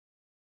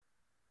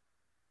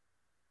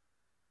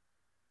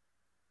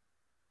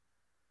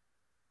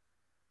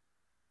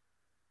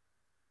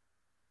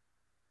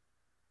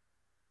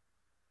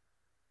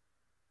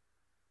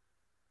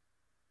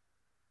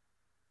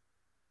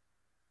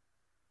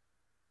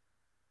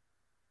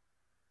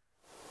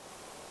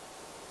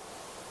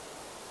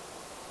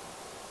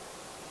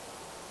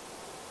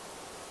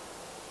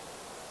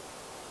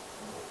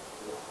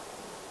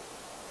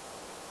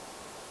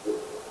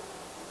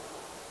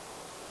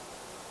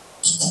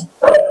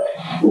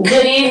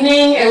Good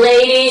evening,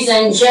 ladies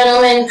and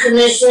gentlemen,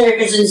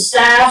 commissioners and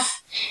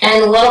staff,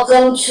 and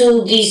welcome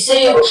to the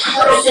City of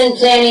Paterson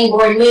Planning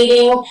Board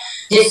meeting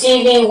this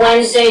evening,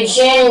 Wednesday,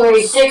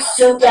 January 6,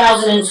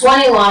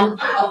 2021,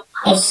 at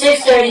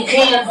 6:30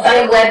 p.m.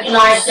 by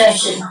webinar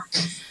session.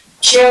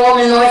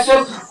 Chairwoman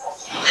Northrop.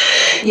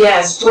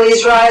 Yes,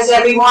 please rise,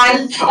 everyone,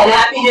 and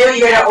Happy New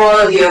Year to all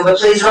of you, but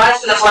please rise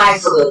for the flag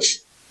salute.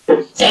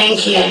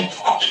 Thank you.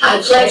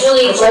 I pledge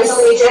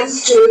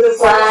allegiance to the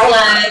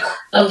flag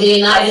of the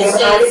United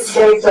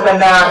States of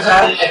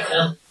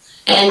America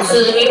and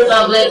to the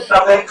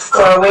republic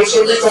for which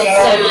it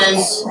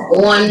stands,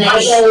 one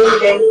nation,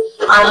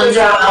 under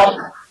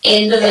God,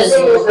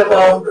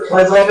 indivisible,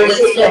 with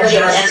liberty and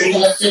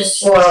justice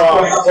for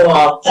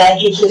all.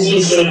 Thank you. Please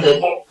be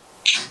seated.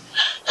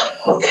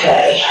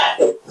 Okay.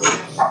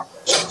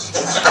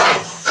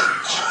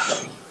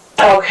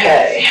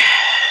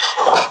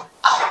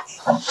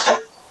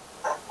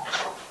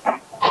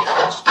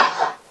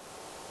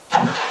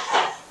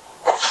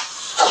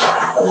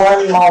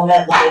 One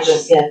moment, let me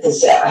just get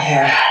this out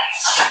here.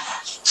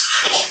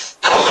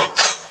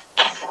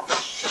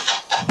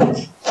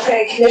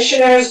 Okay,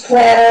 Commissioners,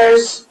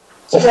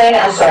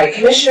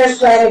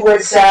 Planning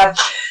Board staff,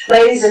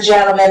 ladies and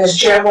gentlemen, as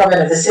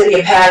Chairwoman of the City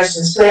of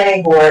Paterson's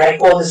Planning Board, I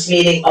call this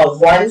meeting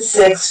of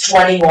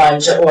 1/6/21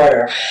 to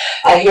order.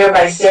 I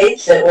hereby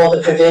state that all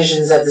the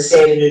provisions of the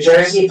State of New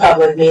Jersey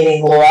Public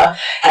Meeting Law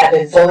have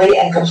been fully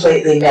and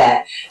completely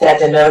met, that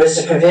the notice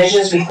of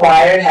provisions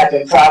required have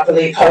been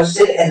properly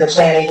posted in the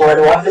Planning Board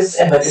office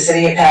and with the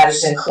City of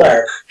Paterson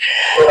clerk,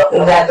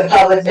 that the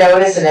public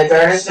notice and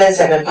advertisements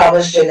have been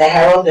published in the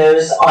Herald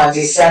News on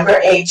December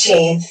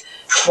 18th,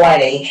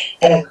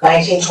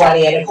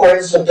 1920, in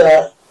accordance with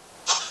the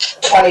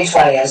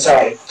 2020,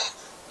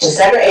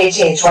 December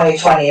 18,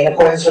 2020, in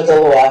accordance with the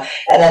law,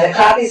 and that the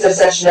copies of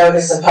such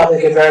notice and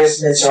public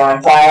advertisements are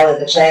on file in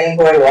the Planning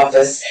Board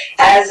office,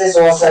 as is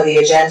also the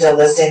agenda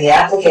listing the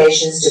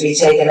applications to be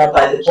taken up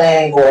by the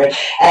Planning Board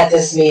at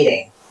this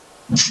meeting.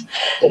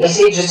 The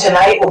procedure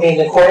tonight will be in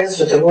accordance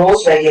with the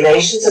rules,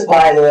 regulations, and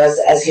bylaws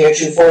as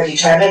heretofore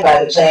determined by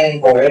the Planning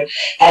Board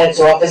at its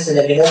office in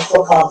the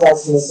municipal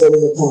complex in the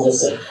city of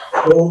Paterson.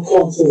 Roll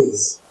call,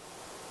 please.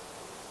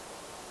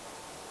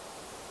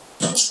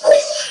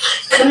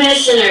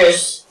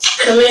 Commissioners.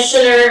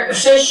 Commissioner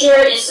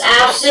Fisher is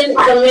absent.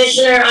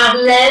 Commissioner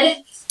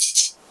Ahmed.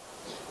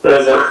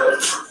 Present.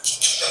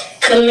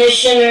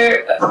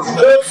 Commissioner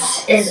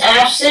Brooks is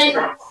absent.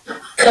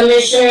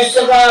 Commissioner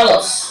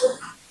Savalos.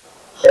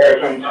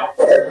 Present.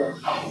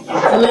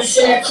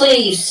 Commissioner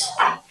Cleaves.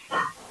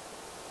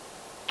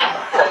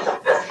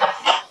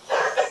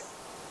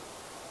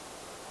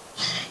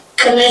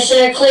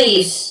 Commissioner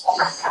Cleaves.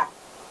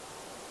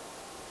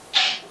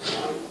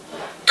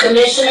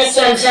 Commissioner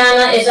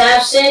Santana is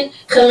absent.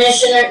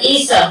 Commissioner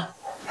Issa.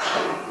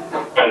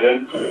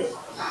 Present.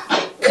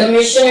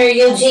 Commissioner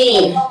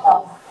Eugene.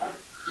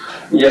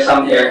 Yes,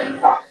 I'm here.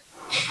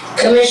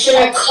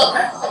 Commissioner Cook.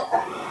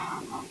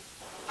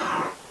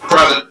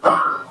 Present.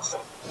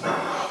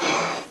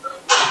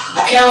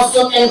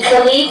 Councilman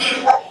Kalik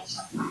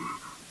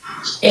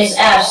is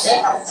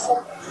absent.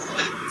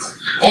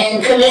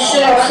 And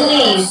Commissioner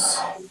Cleaves.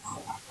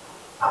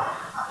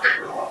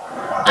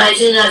 I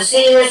do not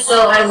see her,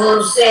 so I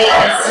will say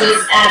that she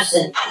is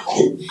absent.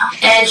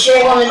 And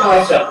Chairwoman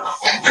Northrop.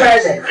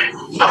 Present.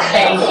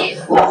 Thank you.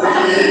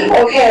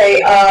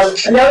 Okay,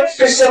 notice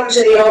pursuant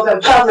to the Open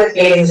Public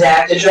Meetings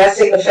Act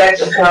addressing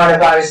effective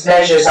coronavirus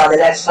measures on the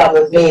next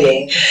public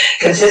meeting,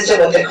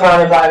 consistent with the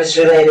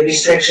coronavirus-related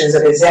restrictions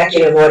of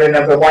Executive Order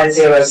Number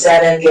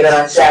 107, given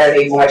on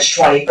Saturday, March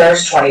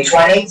 21st,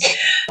 2020,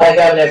 by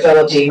Governor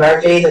Philip D.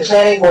 Murphy, the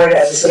Planning Board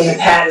of the City of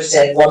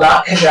Paterson will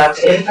not conduct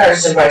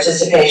in-person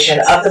participation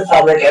of the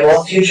public at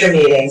all future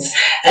meetings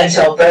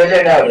until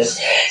further notice.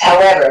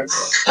 However,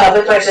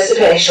 public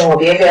participation will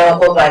be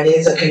available by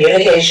means of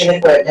communication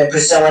equipment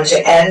pursuant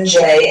to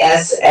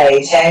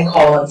NJSA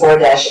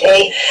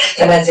 10:4-8,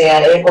 commencing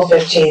on April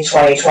 15,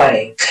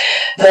 2020.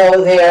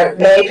 Though there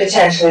may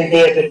potentially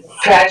be a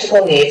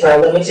practical need for a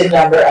limited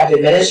number of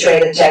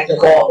administrative,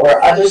 technical,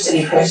 or other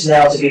city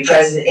personnel to be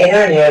present in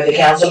or near the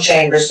council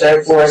chambers,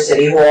 3rd floor,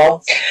 City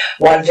Hall,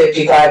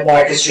 155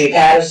 Market Street,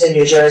 Paterson,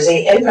 New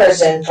Jersey,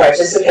 in-person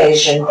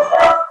participation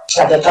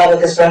of the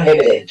public is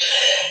prohibited.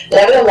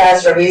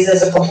 Nevertheless, for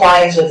reasons of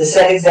compliance with the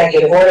said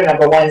Executive Order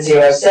Number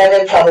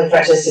 107, public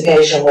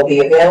participation will be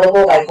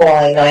available by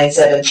calling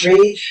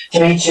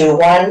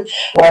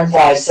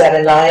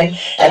 973-321-1579,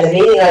 and the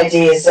meeting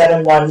ID is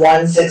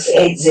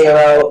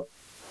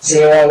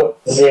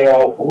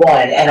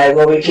 711-680-001, and I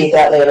will repeat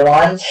that later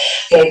on.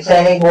 Okay,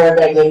 Planning Board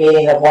regular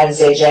meeting of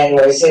Wednesday,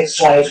 January 6,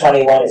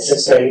 2021 at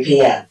 6:30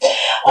 p.m.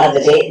 on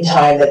the date and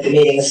time that the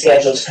meeting is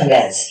scheduled to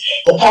commence.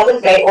 The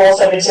public may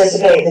also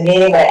participate in the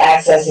meeting by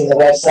accessing the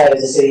website of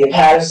the City of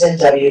Paterson,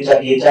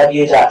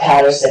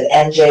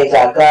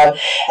 www.patersonnj.gov,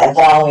 and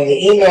following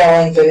the email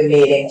link for the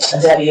meeting,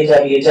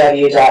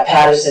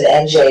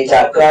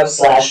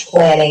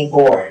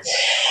 www.patersonnj.gov/planningboard.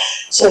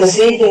 So this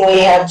evening we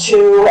have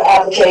two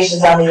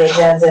applications on the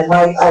agenda.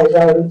 Mike, I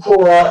already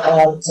pulled up,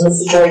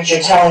 Mr. George,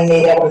 you're telling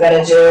me that we're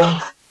gonna do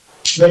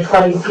the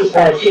 20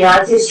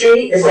 Piazzi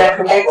Street, is that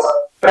correct,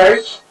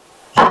 first?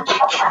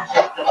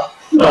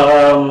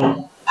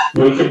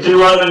 We could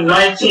do either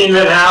 19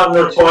 Manhattan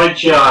or 20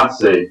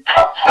 Chauncey.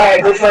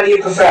 Alright, which one do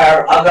you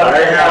prefer? I'll go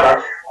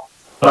with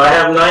I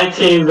have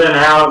 19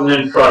 Manhattan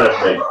in front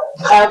of me.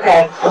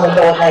 Okay, I'm gonna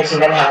go with 19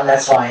 Van Houten,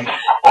 that's fine.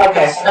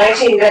 Okay, so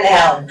 19 Van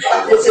Houten.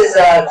 This is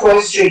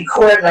Croy Street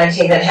Court,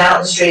 19 Van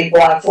Houten Street,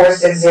 block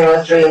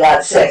 4603,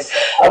 lot 6.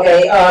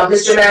 Okay,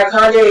 Mr.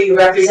 Maricondo, are you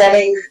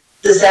representing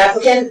this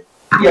applicant?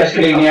 Yes,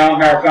 good evening, Alan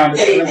Maricondo,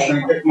 Good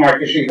evening.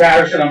 Market Street,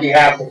 Paterson, on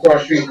behalf of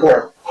Cross Street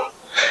Court.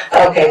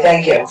 Okay,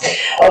 thank you.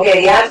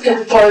 Okay, the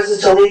applicant proposes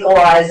to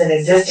legalize an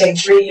existing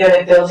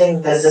 3-unit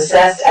building that's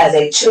assessed as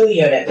a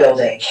 2-unit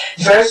building.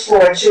 First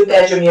floor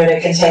 2-bedroom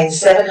unit contains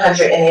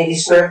 780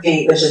 square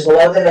feet, which is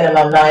below the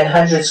minimum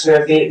 900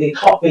 square feet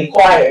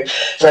required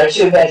for a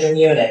 2-bedroom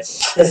unit.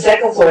 The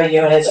second floor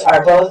units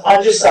are both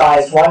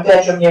undersized.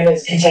 1-bedroom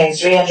units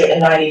contains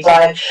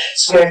 395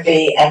 square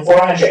feet and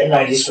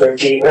 490 square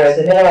feet, whereas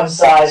the minimum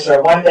size for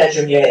a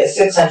 1-bedroom unit is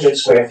 600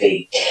 square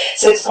feet.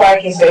 6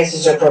 parking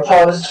spaces are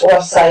proposed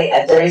off-site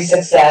at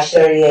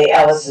 36-38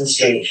 Ellison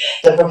Street.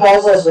 The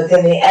proposal is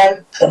within the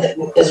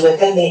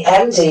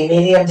MD,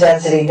 medium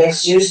density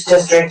mixed use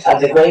district of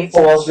the Great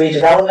Falls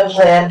redevelopment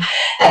plan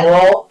and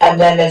all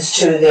amendments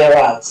to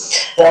thereof.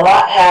 The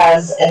lot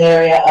has an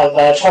area of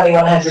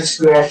 2,100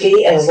 square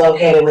feet and is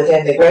located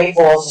within the Great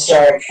Falls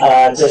Historic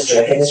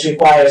District, and this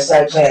requires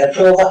site plan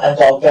approval and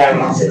bulk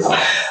variances.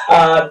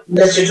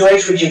 Mr.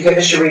 Deutsch, would you give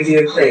us your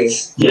review,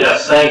 please?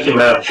 Yes, thank you,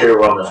 Madam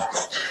Chairwoman.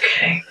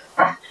 Okay.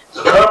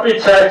 Property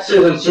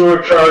taxes and sewer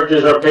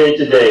charges are paid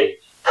today.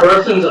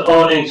 Persons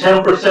owning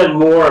 10%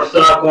 more of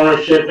stock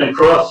ownership in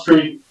Cross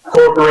Street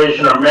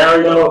Corporation are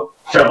Mario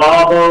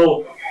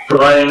Chababo,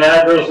 providing an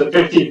address of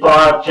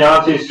 55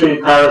 Chauncey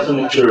Street, Paterson,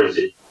 New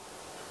Jersey.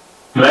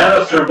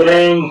 Matter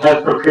Surveying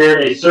has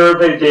prepared a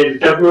survey dated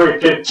February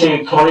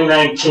 15,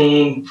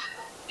 2019,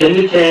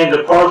 indicating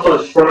the parcel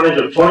is frontage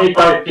of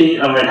 25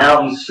 feet on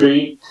Manhattan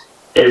Street,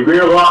 a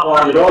rear lot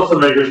line that also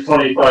measures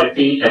 25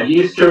 feet, and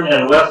eastern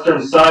and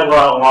western side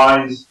lot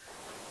lines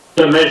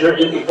that measure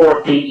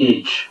 84 feet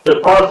each.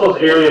 The parcel's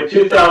area of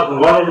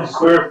 2,100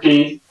 square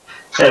feet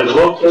and is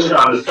located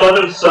on the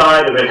southern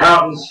side of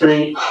Manhattan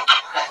Street,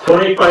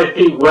 25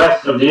 feet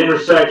west of the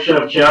intersection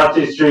of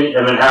Chauncey Street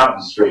and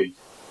Manhattan Street.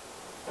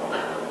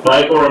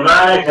 Michael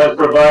Romanek has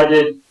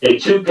provided a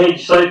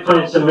 2-page site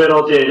plan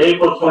submittal dated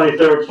April 23,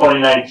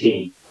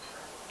 2019.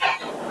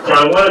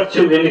 Drawing 1 of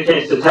 2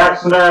 indicates the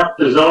tax map,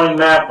 the zoning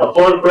map, a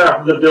photograph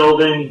of the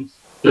building,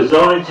 the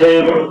zoning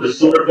table, the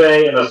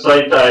survey, and a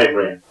site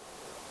diagram.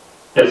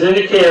 As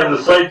indicated on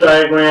the site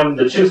diagram,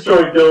 the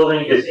 2-story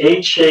building is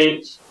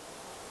H-shaped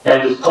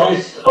and is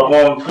placed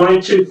along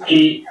 22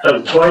 feet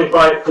of the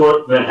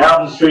 25-foot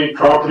Manhattan Street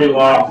property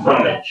line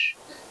frontage.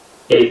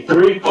 A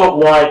 3-foot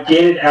wide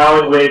gated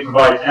alleyway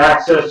provides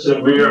access to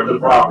the rear of the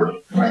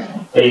property.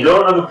 A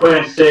note on the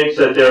plan states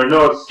that there are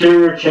no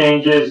exterior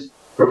changes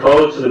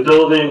proposed to the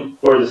building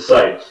or the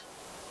site.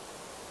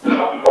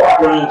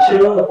 Drawing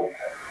 2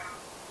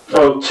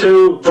 of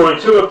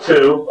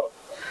 2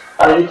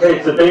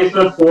 indicates the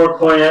basement floor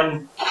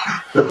plan,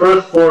 the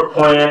first floor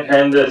plan,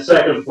 and the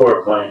second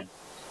floor plan.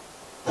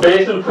 The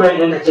basement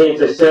plan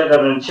indicates a set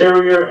of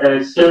interior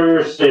and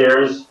exterior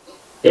stairs,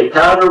 a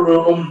powder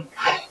room,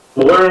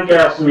 water and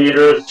gas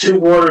meters, 2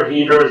 water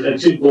heaters, and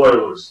 2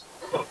 boilers.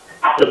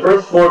 The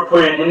first floor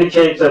plan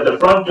indicates that the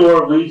front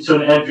door leads to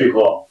an entry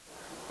hall.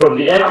 From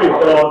the entry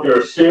hall, there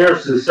are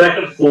stairs to the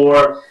second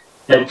floor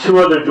and 2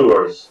 other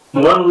doors,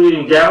 one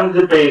leading down to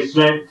the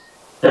basement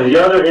and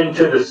the other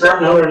into the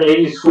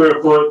 780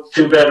 square foot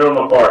 2-bedroom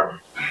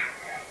apartment.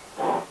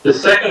 The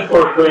second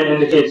floor plan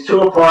indicates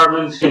 2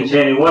 apartments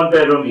containing 1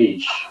 bedroom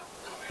each.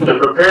 The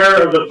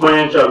preparer of the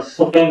plan shall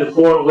explain the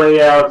floor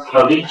layouts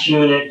of each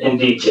unit in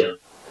detail.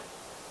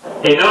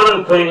 A note on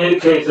the plan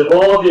indicates that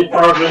all of the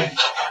apartments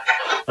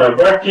have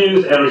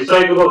refuse and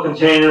recyclable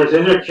containers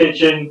in their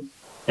kitchen,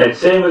 and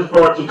same as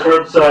brought to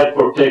curbside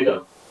for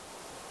pickup.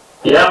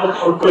 The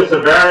applicant requests a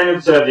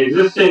variance of the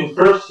existing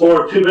first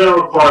floor 2-bedroom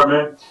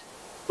apartment,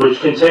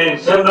 which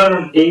contains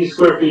 780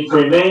 square feet, to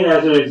remain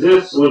as it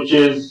exists, which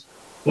is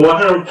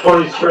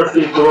 120 square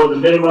feet below the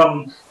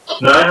minimum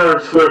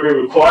 900 square feet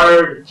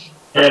required,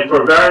 and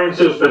for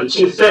variances for the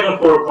 2 second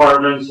floor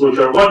apartments, which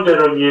are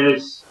 1-bedroom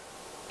units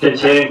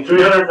containing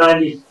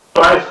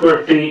 395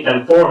 square feet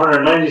and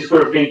 490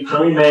 square feet, to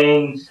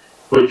remain,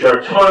 which are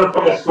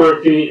 205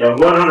 square feet and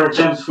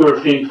 110 square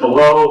feet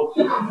below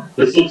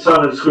the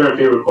 600 square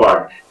feet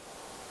required.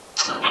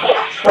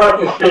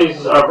 Parking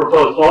spaces are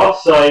proposed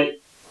off-site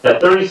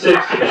at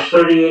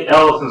 36-38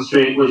 Ellison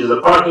Street, which is a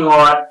parking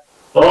lot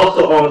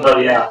also owned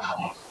by the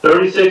applicant.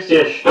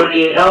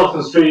 36-38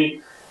 Ellison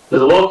Street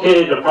is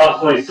located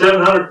approximately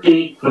 700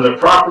 feet from the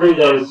property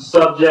that is the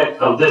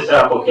subject of this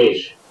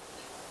application.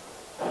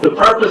 The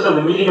purpose of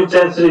the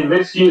medium-density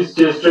mixed-use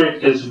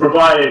district is to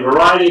provide a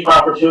variety of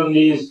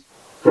opportunities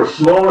for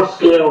smaller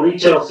scale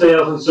retail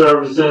sales and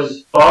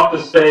services,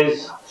 office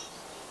space,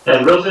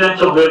 and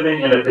residential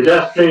living in a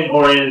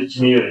pedestrian-oriented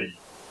community.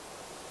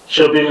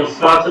 Shall be the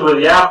responsibility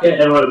of the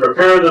applicant and will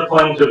prepare the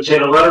plan to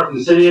obtain a letter from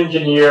the city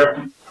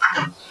engineer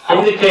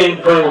indicating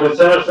the plan has been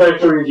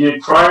satisfactorily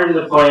reviewed prior to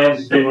the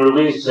plans being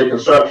released to the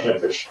construction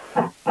official.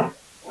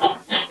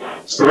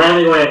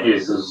 Surrounding land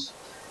uses.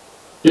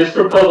 This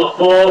proposal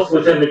falls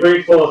within the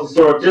Great Falls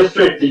Historic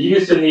District. The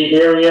use in the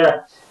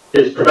area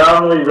is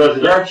predominantly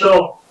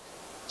residential.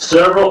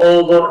 Several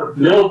older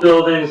mill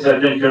buildings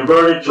have been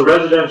converted to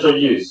residential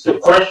use. The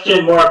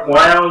Question Mark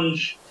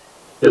Lounge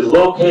is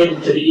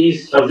located to the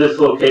east of this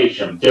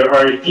location. There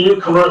are a few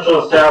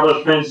commercial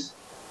establishments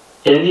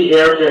in the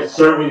area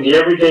serving the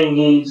everyday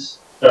needs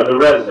of the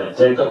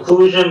residents. In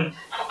conclusion,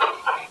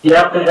 the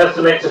applicant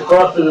estimates the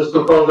cost of this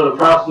proposal at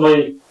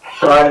approximately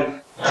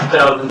 $5,000.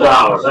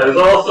 I was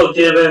also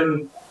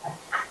given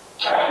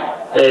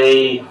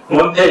a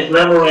one-page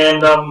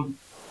memorandum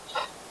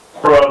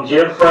from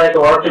Gianfranco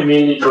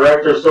Archimede,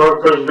 Director of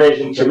Historic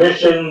Preservation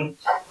Commission.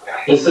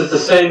 This is the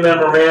same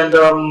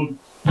memorandum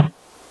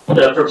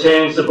that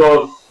pertains to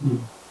both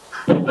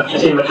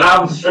 19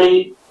 Manhattan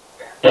Street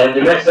and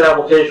the next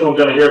application we're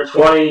going to hear,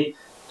 20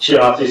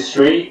 Chianti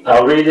Street.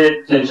 I'll read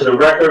it into the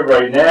record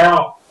right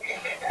now.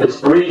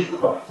 It's brief.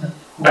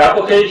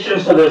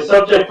 Applications for the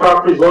subject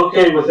properties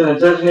located within the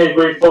designated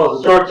Great Falls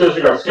Historic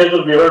District are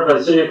scheduled to be heard by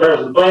the City of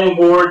Paterson Planning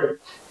Board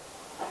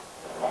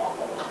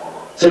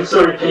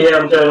 6:30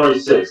 p.m. January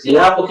 6th. The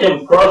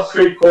applicant, Cross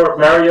Street Corp.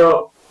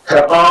 Mario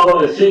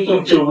Capaldo, is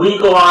seeking to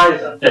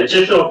legalize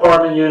additional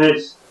apartment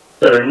units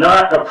that are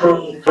not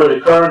approved for the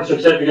current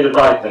certificate of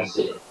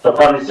occupancy.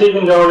 Upon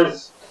receiving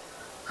notice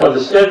of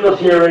the scheduled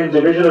hearing,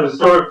 Division of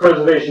Historic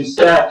Preservation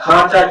staff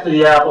contacted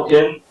the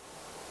applicant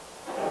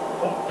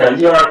and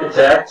the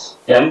architect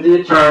and the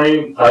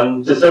attorney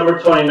on December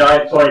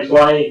 29,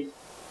 2020,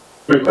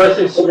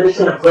 requesting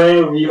submission of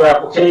planning review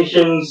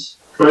applications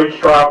for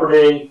each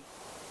property.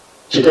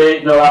 To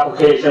date, no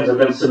applications have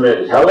been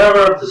submitted.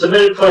 However, the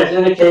submitted plans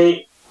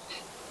indicate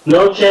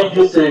no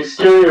changes to the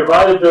exterior of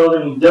either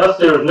building, thus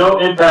there is no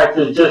impact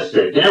to the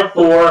district.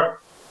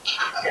 Therefore,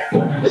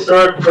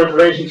 Historic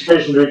Preservation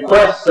Commission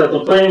requests that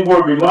the planning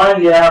board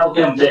remind the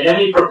applicant that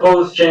any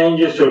proposed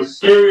changes to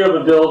exterior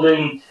of a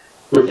building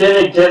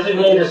within a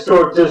designated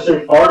historic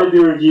district are to be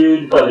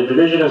reviewed by the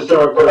Division of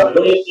Historic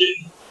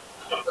Preservation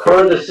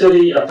per the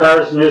City of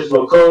Paterson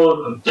Municipal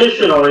Code.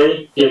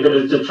 Additionally, if it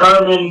is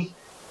determined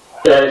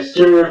that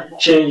exterior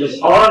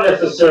changes are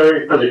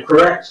necessary for the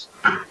correct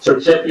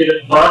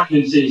certificate of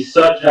occupancy,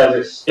 such as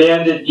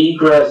expanded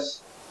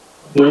egress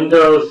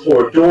windows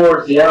or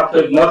doors, the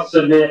applicant must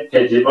submit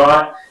a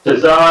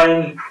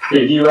design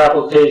review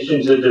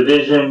application to the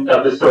Division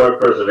of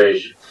Historic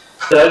Preservation.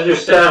 That is your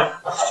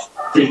staff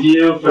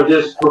review for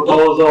this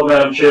proposal,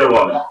 Madam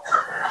Chairwoman.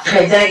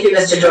 Okay, thank you,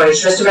 Mr.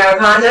 Deutsch. Mr.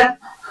 Mariconda?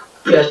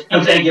 Yes,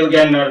 and thank you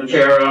again, Madam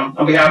Chair.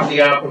 On behalf of the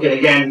applicant,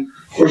 again,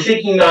 we're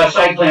seeking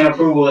site plan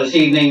approval this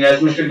evening.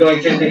 As Mr.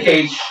 Deutsch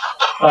indicates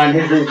on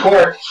his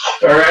report,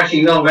 there are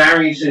actually no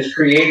variances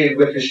created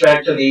with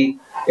respect to the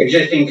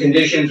existing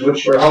conditions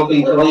which we're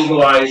hoping to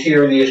legalize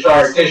here in the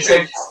Historic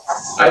District.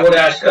 I would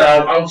ask,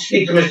 I'll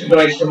speak to Mr.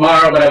 Deutsch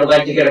tomorrow, but I would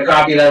like to get a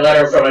copy of that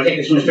letter from, I think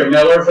it's Mr.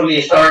 Miller from the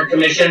Historic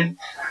Commission,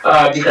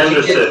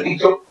 because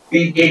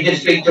he did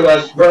speak to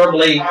us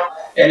verbally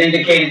and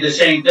indicated the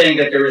same thing,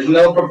 that there is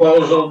no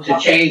proposal to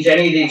change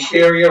any of the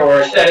exterior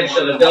or aesthetics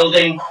of the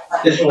building.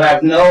 This will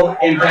have no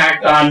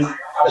impact on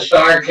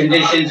historic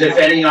conditions, if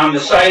any, on the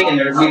site,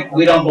 and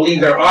we don't believe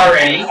there are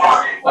any.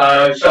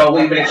 So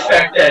we would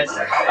expect that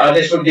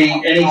this would be,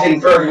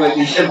 anything further would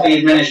be simply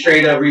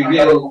administrative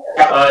review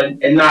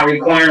and not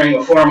requiring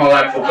a formal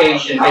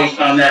application based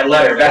on that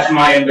letter. That's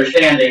my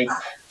understanding.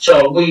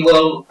 So we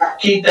will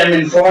keep them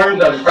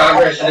informed of the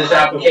progress of this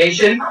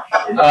application,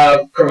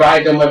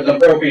 provide them with an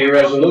appropriate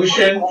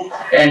resolution,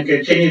 and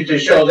continue to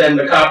show them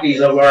the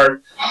copies of our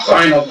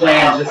final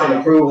plans if an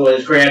approval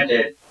is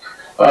granted.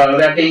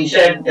 That being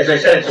said, as I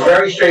said, it's a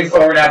very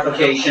straightforward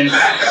application.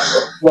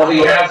 What we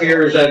have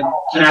here is an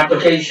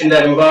application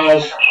that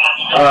involves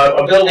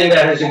a building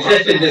that has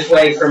existed this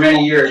way for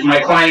many years. My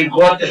client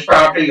bought this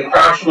property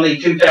approximately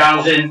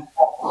 2000.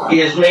 He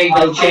has made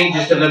no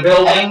changes to the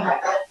building.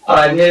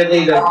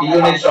 Admittedly, the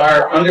units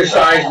are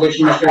undersized, which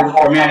Mr.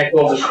 Romanek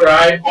will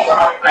describe.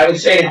 I would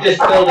say that this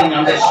building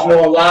on this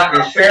small lot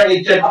is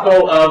fairly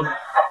typical of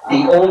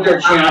the older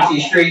Chianti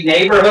Street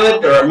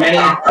neighborhood. There are many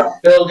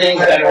buildings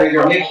that are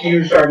either mixed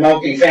use or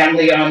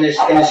multifamily in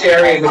this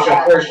area, which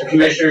of course the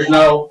commissioners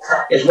know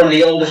is one of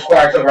the oldest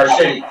parts of our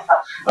city.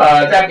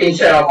 That being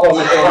said, I'll call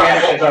Mr.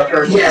 Romanek as our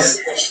first. Yes,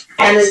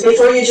 and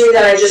before you do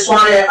that, I just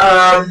want to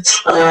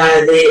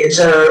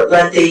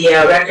let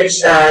the record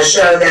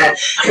show that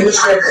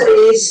Commissioner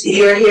Cleves,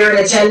 you're here in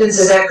attendance,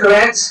 is that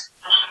correct?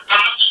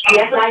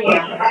 Yes, I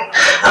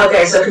am.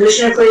 Okay, so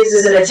Commissioner Cleves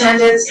is in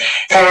attendance,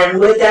 and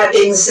with that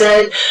being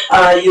said,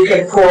 you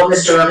can call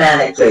Mr.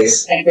 Romanek,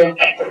 please. Thank you.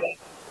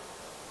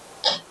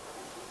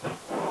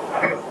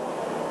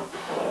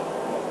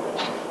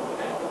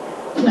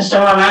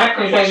 Mr. Romanek,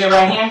 please raise your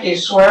right hand. Do you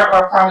swear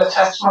or affirm the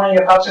testimony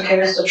you're about to give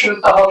is the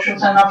truth, the whole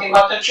truth, and nothing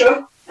but the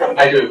truth?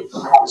 I do.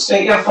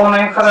 State your full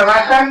name for the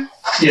record.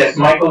 Yes,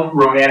 Michael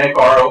Romanek,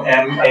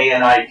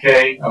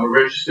 R-O-M-A-N-I-K. I'm a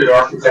registered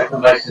architect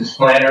and licensed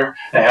planner.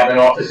 I have an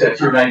office at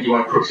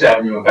 291 Crooks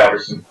Avenue in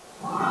Paterson.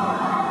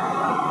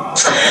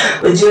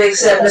 We do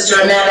accept Mr.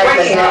 Romanek.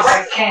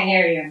 I can't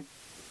hear you.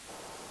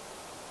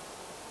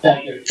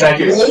 Thank you. Thank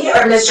you. Me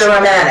or Mr.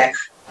 Romanek?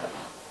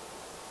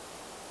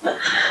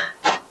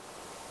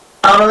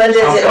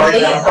 Melinda,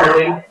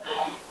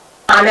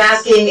 I'm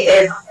asking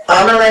if,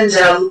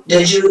 Melinda,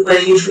 were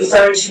you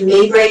referring to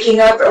me breaking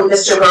up or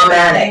Mr.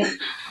 Romanek?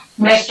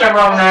 Mr.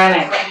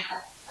 Romanek.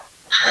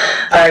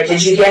 All right,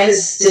 did you get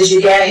his, do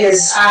you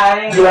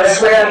want to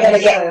swear him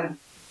again?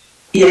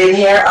 You didn't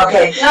hear?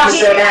 Okay. No,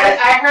 Mr. Romanek.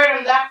 I heard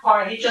him that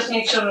part. He just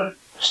needs to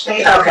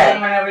state his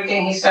name and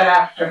everything he said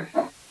after.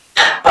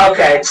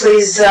 Okay,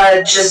 please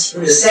just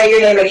say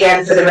your name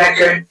again for the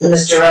record,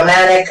 Mr.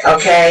 Romanek,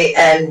 okay,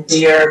 and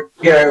your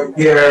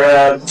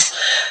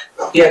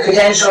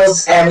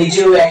credentials, and we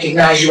do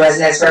recognize you as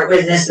an expert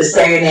witness, but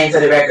say your name for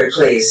the record,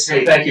 please.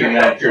 Hey, thank you,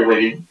 Madam Chair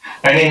Lady.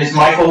 My name is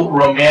Michael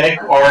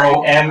Romanek,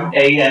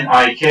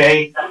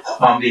 R-O-M-A-N-I-K.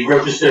 I'm the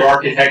registered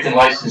architect and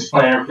licensed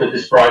planner for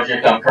this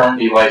project. I'm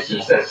currently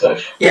licensed as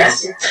such.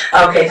 Yes.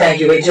 Okay, thank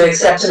you. We do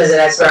accept him as an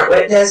expert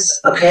witness,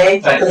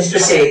 okay? Please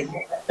proceed.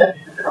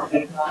 On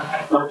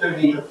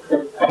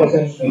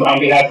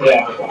behalf of the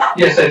applicant.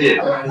 Yes, I did.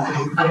 No,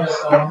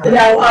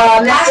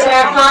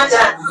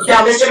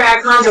 Mr.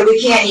 Maraconda,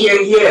 we can't hear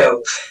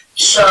you.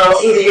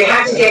 So either you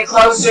have to get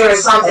closer or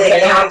something, you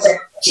have to,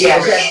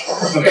 yes.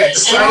 Okay.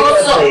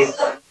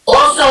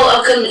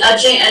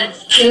 And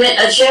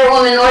a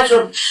chairwoman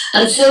Northrop,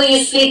 until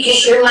you speak,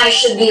 your mic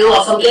should be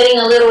off. I'm getting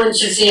a little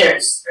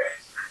interference.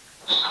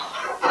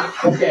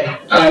 Okay.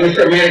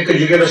 Mr. Romanek, could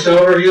you give us an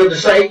overview of the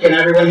site? Can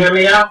everyone hear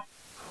me out?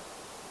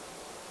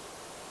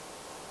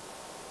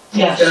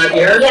 Yes. Can I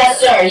be heard?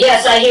 Yes, sir.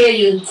 Yes, I hear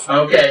you.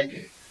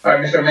 Okay. All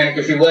right, Mr. Romanek,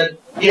 if you would.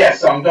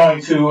 Yes, I'm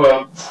going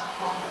to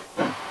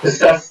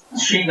discuss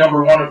sheet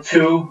number 1 of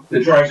 2. The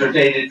drawings are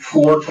dated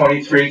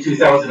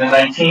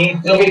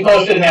 4/23/2019. It'll be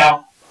posted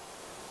now.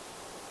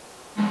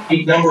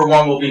 Sheet number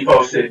 1 will be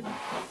posted.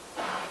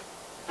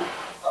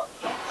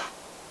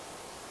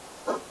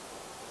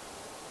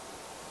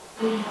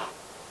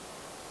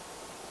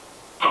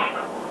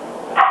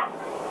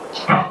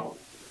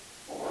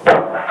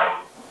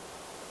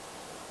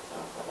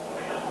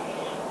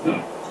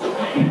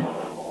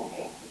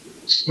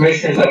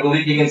 Commissioners, I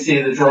believe you can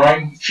see the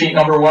drawing, sheet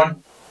number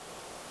 1.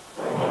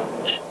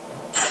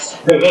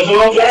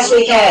 Yes,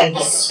 we can.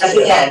 Yes,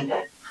 we can.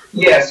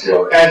 Yes,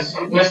 so as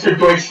Mr.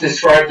 Deutsch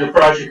described the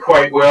project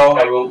quite well,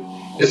 I will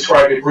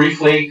describe it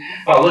briefly.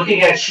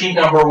 Looking at sheet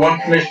number 1,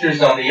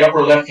 Commissioners, on the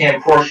upper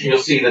left-hand portion, you'll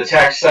see the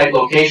tax site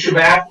location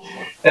map.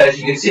 As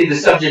you can see, the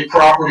subject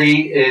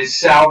property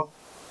is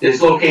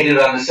located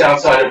on the south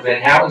side of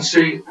Van Houten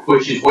Street,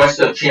 which is west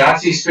of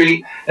Chianti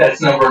Street.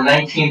 That's number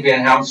 19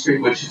 Van Houten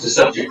Street, which is the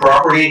subject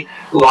property.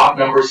 Lot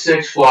number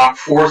 6, block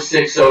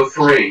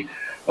 4603.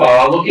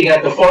 Looking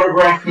at the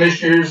photograph,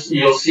 Commissioners,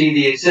 you'll see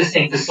the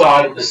existing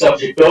facade of the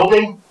subject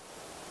building.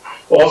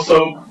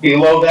 Also,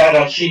 below that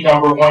on sheet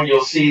number 1,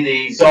 you'll see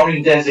the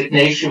zoning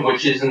designation,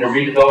 which is in the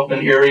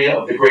redevelopment area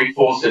of the Great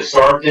Falls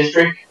Historic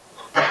District.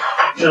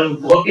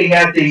 Looking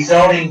at the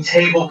zoning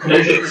table,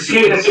 Commissioners.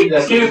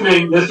 Excuse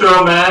me, Mr.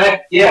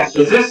 Romanek? Yes.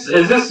 Is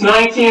this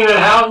 19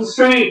 Van Houten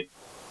Street?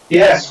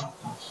 Yes.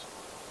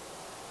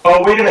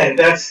 Oh, wait a minute.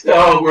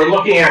 We're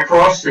looking at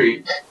Cross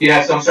Street.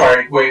 Yes, I'm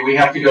sorry. Wait, we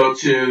have to go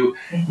to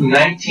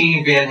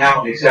 19 Van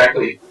Houten,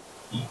 exactly.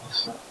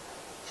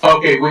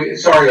 Okay,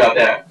 sorry about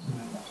that.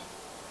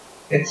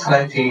 It's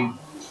 19.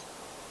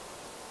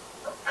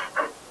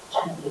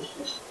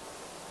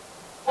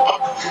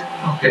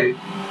 Okay.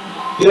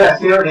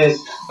 Yes, here it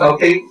is.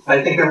 Okay,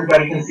 I think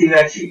everybody can see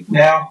that sheet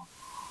now.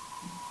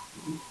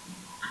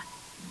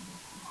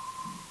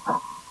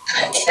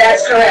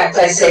 That's correct,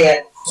 I see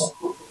it.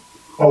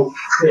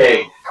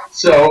 Okay,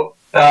 so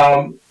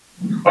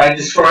I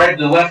described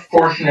the left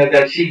portion of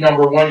that sheet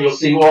number 1. You'll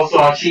see also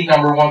on sheet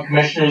number 1,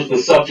 Commissioners, the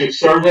subject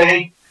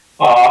survey.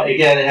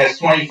 Again, it has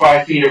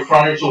 25 feet of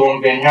frontage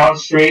along Van Houten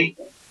Street.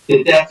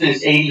 The depth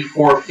is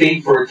 84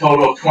 feet for a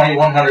total of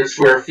 2,100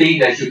 square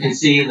feet, as you can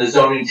see in the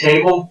zoning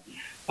table.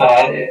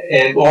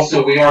 And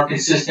also, we are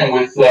consistent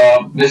with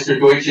Mr.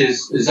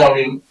 Deutsch's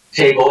zoning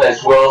table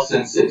as well,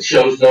 since it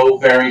shows no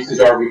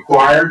variances are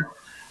required.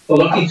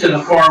 Looking to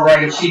the far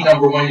right of sheet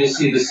number 1, you'll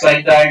see the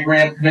site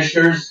diagram,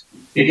 Commissioners.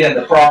 Again,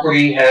 the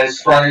property has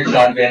frontage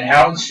on Van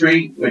Houten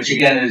Street, which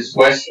again is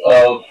west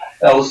of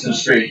Ellison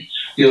Street.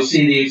 You'll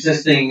see the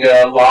existing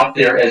lot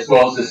there, as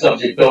well as the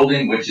subject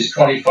building, which is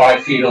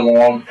 25 feet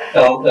along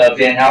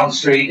Van Houten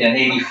Street and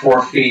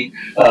 84 feet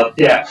of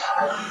depth.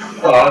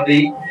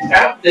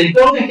 The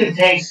building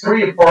contains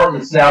 3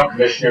 apartments now,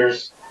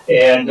 Commissioners,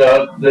 And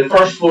the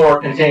first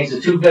floor contains a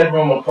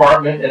 2-bedroom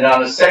apartment, and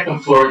on the second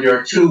floor there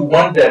are 2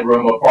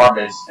 1-bedroom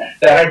apartments.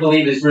 That, I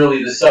believe, is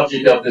really the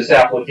subject of this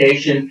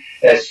application,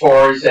 as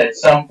far as at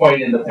some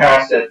point in the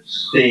past that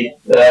the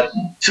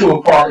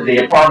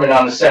apartment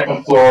on the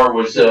second floor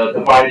was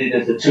divided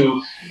into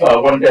 2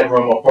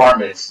 1-bedroom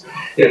apartments.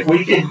 If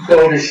we can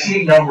go to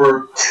sheet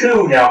number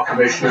 2 now,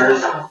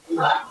 Commissioners.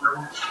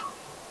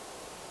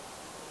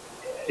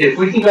 If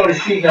we can go to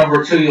sheet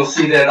number 2, you'll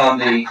see that on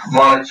the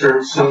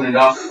monitor soon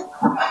enough.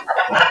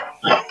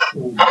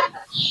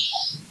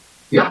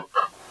 Yeah.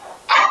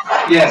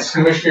 Yes,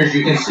 Commissioners,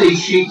 you can see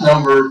sheet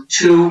number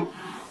 2.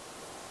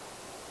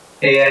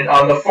 And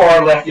on the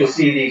far left, you'll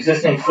see the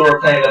existing floor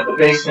plan of the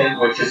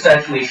basement, which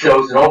essentially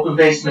shows an open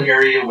basement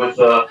area with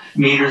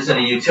meters and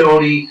a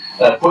utility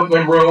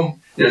equipment room.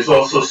 There's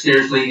also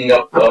stairs leading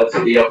up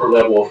to the upper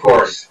level, of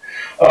course.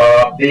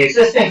 The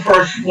existing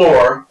first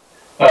floor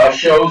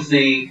shows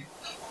the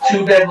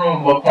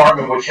 2-bedroom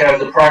apartment, which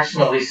has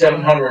approximately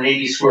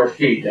 780 square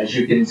feet. As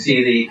you can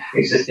see the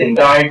existing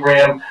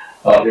diagram,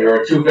 there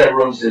are 2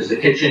 bedrooms. There's the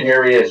kitchen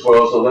area as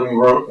well as a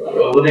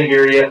living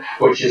area,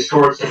 which is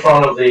towards the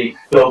front of the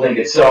building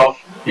itself.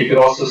 You can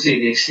also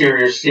see the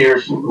exterior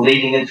stairs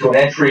leading into an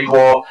entry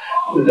hall.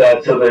 To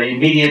the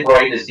immediate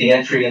right is the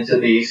entry into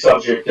the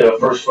subject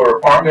first floor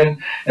apartment,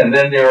 and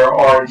then there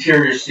are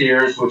interior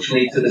stairs which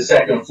lead to the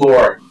second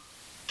floor.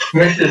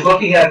 Commissioners,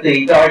 looking at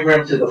the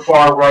diagram to the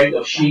far right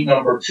of sheet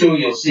number 2,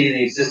 you'll see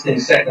the existing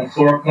second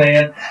floor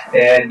plan.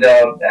 And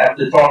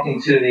after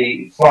talking to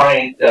the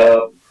client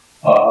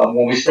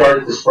when we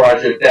started this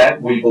project,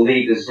 that we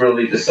believe is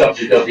really the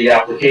subject of the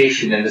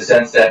application, in the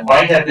sense that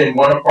might have been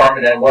 1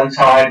 apartment at one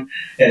time,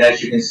 and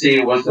as you can see,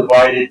 it was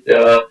divided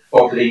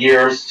over the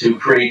years to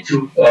create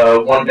 2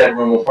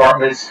 1-bedroom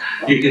apartments.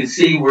 You can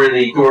see where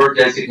the door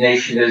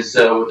designation is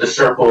with the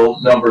circle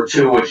number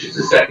 2, which is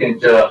the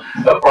second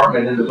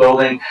apartment in the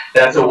building.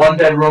 That's a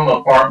 1-bedroom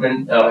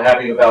apartment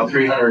having about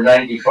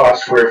 395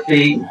 square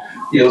feet.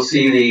 You'll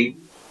see the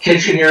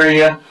kitchen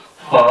area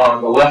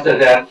on the left of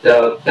that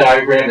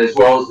diagram, as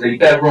well as the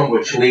bedroom,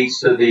 which leads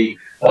to the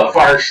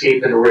fire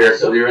escape in the rear.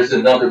 So there is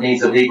another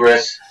means of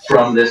egress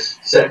from this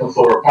second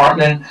floor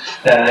apartment.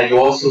 You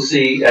also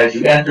see, as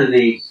you enter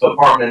the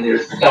apartment,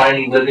 there's the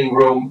dining living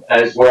room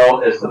as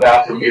well as the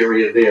bathroom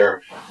area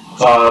there.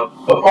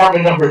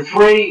 Apartment number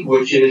 3,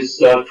 which is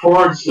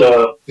towards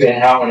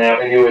Van Houten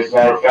Avenue, as a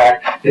matter of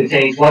fact,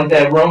 contains 1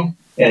 bedroom,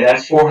 and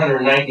that's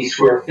 490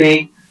 square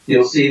feet.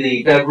 You'll see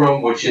the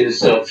bedroom, which is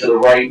to the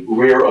right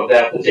rear of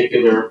that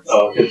particular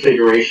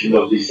configuration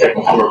of the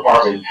second floor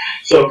apartment.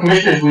 So,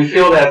 Commissioners, we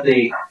feel that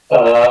the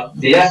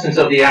essence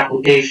of the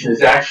application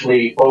is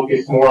actually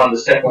focused more on the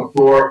second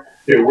floor.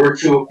 There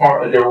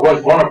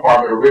was 1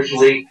 apartment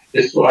originally.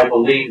 This, I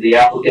believe, the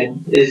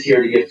applicant is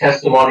here to give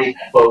testimony,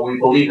 but we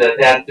believe that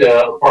that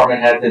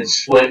apartment had been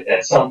split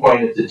at some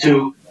point into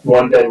 2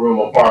 1-bedroom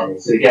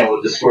apartments. Again,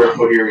 with the square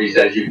foot areas,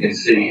 as you can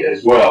see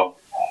as well.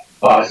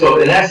 So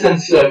in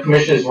essence,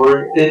 Commissioners,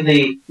 we're in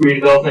the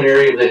redevelopment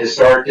area of the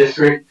historic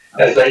district.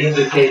 As I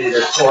indicated,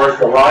 as far as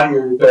the lot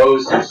area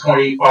goes, there's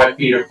 25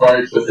 feet of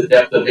frontage with a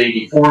depth of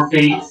 84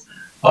 feet.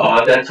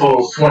 That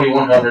totals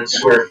 2,100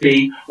 square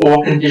feet.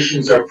 All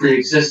conditions are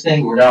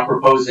pre-existing. We're not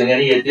proposing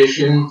any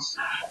additions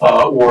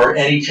or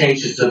any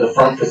changes to the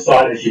front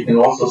facade, as you can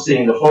also see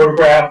in the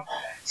photograph.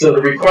 So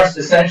the request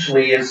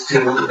essentially is to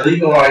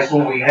legalize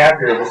what we have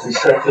here with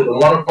respect to the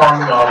 1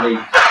 apartment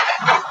on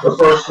the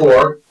first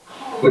floor,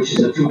 which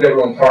is a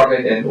 2-bedroom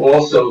apartment, and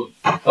also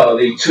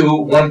the 2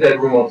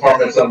 1-bedroom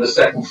apartments on the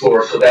second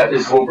floor. So that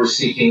is what we're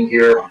seeking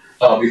here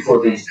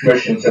before the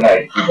commission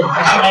tonight.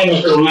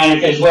 Mr.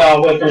 Romanek, as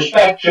well, with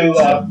respect to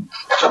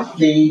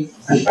the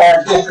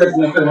historic district,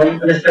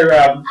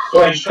 Mr.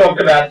 Deutsch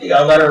talked about the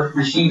letter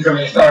received from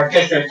the historic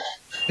district.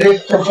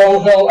 This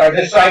proposal, or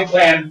this site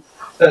plan,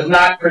 does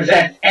not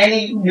present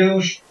any new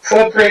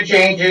footprint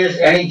changes,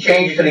 any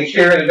changes to the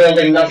exterior of the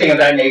building, nothing of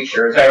that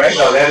nature. Is that right?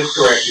 No, that is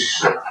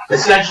correct.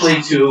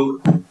 Essentially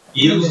to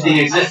use the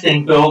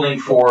existing building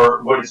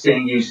for what is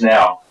being used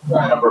now,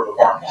 a number of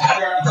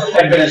apartments.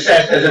 Had been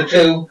assessed as a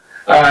 2,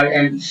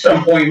 and at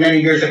some point many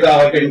years ago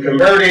had been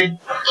converted.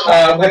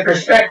 With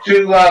respect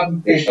to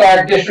the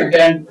historic district,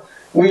 then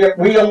we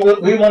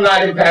will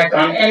not impact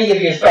on any of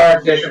the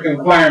historic district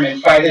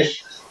requirements by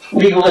this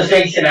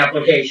legalization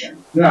application.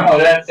 No,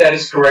 that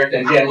is correct.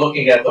 And again,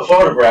 looking at the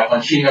photograph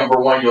on sheet number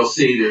 1, you'll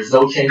see there's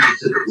no changes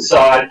to the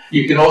facade.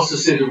 You can also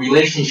see the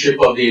relationship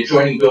of the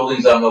adjoining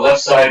buildings on the left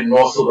side and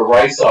also the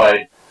right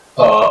side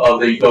of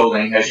the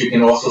building, as you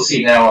can also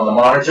see now on the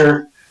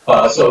monitor.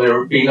 So there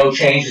will be no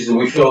changes, and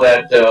we feel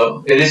that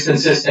it is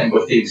consistent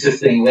with the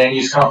existing land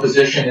use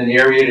composition in the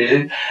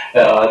area.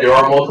 There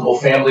are multiple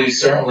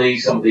families. Certainly,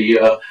 some of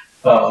the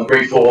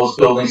Great Falls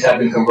buildings have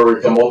been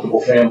converted to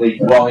multiple family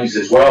dwellings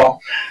as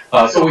well.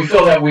 So we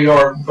feel that we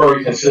are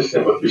very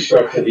consistent with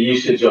respect to the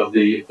usage of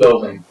the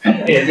building.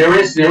 And there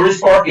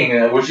is parking,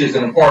 which is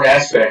an important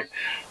aspect.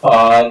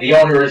 The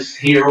owner is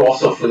here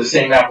also for the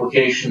same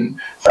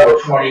application for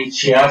 20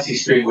 Chianti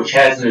Street, which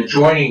has an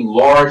adjoining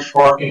large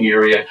parking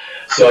area.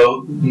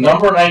 So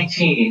number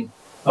 19,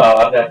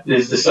 that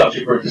is the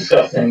subject we're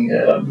discussing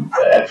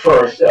at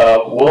first,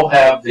 will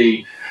have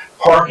the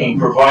parking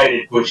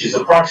provided, which is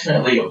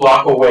approximately a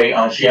block away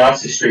on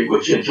Chianti Street,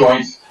 which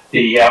adjoins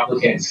the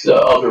applicant's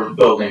other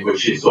building,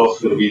 which is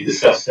also going to be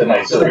discussed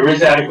tonight. So there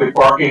is adequate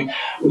parking.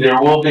 There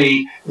will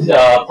be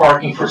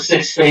parking for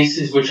 6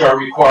 spaces, which are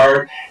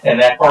required, and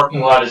that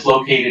parking lot is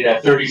located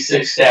at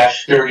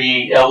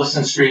 36-38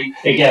 Ellison Street,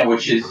 again,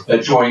 which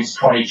adjoins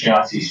 20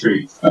 Chianti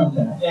Street.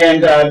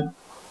 And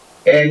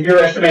your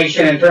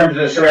estimation in terms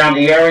of the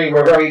surrounding area,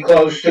 we're very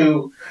close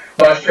to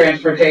bus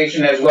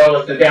transportation as well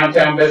as the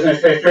downtown business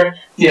district?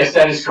 Yes,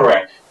 that is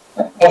correct.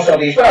 Also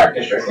the historic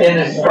district? In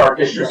the historic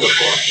district, of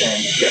course,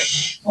 and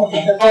yes.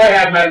 Okay, that's all I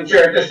have, Madam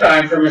Chair, at this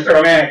time for Mr.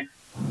 O'Manick.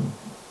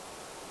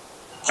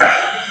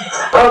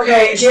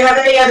 Okay, do you have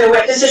any other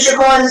witnesses you're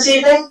calling this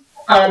evening?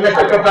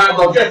 Mr.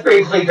 Capalbo, just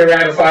briefly to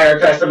ratify our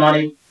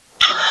testimony.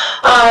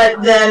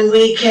 Then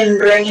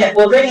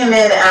we'll bring him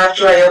in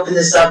after I open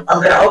this up.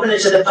 I'm gonna open it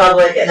to the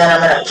public, and then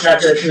I'm gonna open it up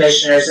to the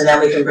commissioners, and then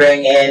we can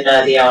bring in,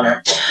 the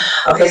owner.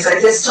 Okay, so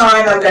at this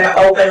time, I'm gonna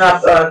open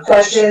up,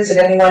 questions, if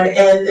anyone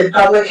in the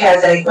public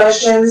has any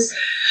questions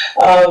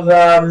of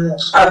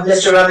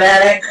Mr.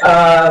 Romanek,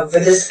 for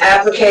this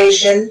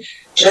application.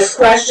 Just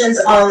questions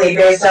only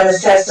based on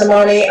his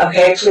testimony.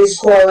 Okay, please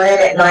call in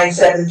at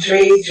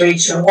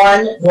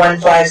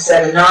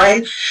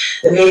 973-321-1579.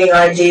 The meeting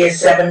ID is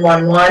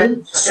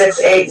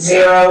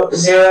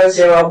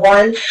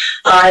 711-680-001.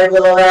 I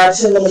will allow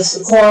 2 minutes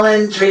to call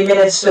in, 3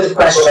 minutes for the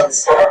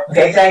questions.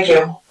 Okay, thank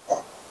you.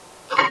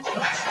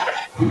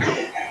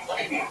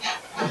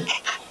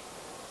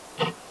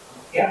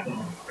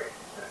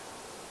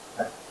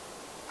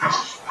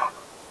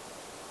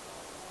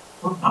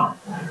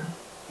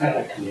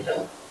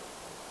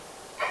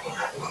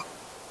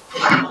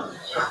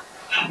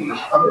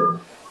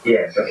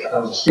 Yes.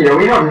 Yeah,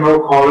 we have no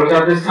callers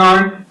at this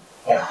time.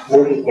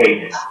 We're just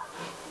waiting.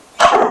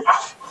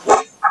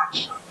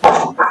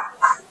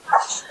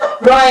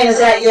 Ryan, is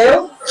that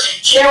you?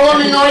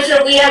 Chairwoman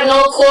Northrop, we have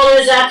no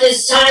callers at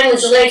this time.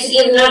 Would you like to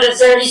give another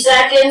 30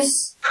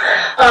 seconds?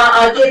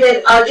 I'll give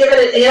it,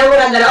 you know what,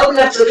 I'm gonna open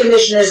up to the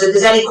commissioners. If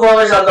there's any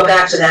callers, I'll go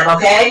back to them,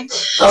 okay?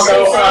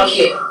 Okay, thank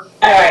you.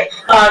 All right,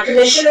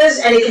 commissioners,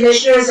 any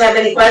commissioners have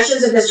any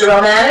questions of Mr.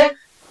 Romanek?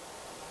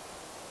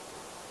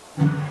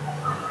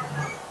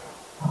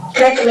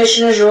 Okay,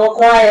 commissioners, you're all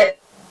quiet.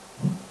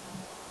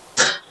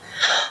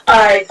 All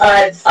right,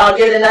 I'll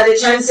give it another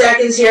 10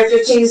 seconds here,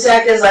 15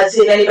 seconds. Let's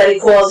see if anybody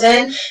calls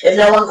in. If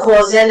no one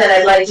calls in, then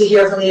I'd like to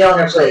hear from the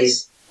owner,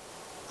 please.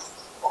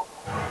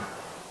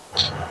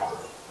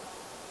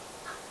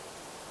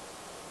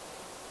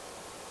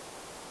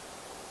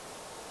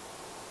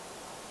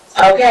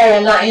 Okay,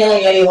 I'm not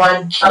hearing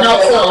anyone. No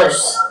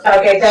callers.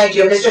 Okay, thank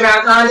you. Mr.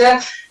 Mariconda,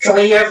 can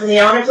we hear from the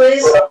owner,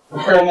 please?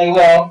 Certainly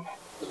will.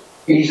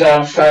 He's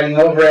starting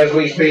over as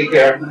we speak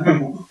there.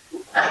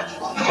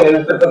 So,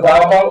 Mr.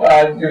 Capalbo,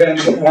 you're going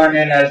to be sworn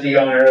in as the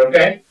owner,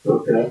 okay?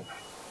 Okay.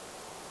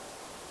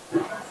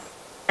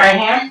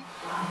 Right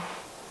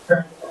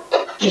here?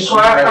 Do you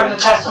swear from the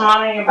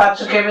testimony you're about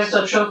to give is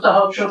the truth, the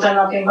whole truth, and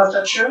nothing but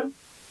the truth?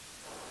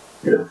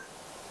 Yes.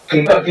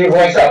 Keep up your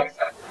voice up.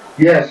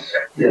 Yes.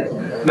 Yes.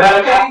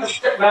 Madam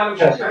Chair, Madam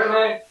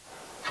Chair.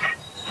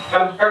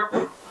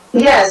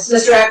 Yes,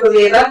 Mr.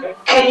 Aquaviva.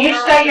 Can you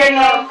state your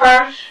name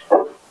first?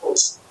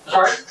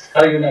 Sorry?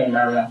 Tell your name,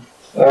 Marion.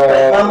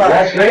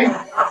 Last name?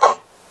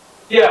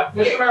 Yeah,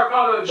 Mr.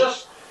 Maricondo,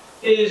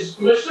 is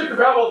Mr.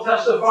 Cabello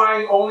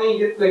testifying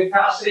only in the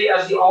capacity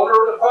as the owner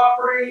of the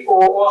property,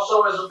 or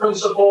also as a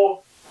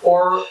principal,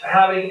 or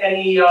having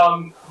any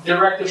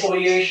direct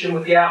affiliation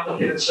with the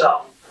applicant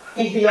itself?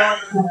 He's the owner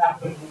of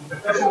the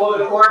principal of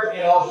the court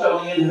and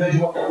also the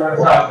individual.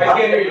 I can't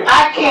hear you.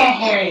 I can't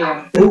hear you.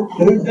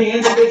 The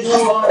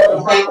individual owner of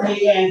the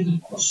property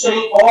and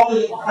all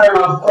the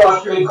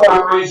cross-street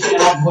corporation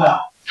as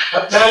well.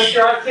 Madam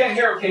Chair, I can't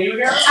hear him. Can you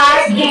hear him?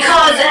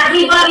 Because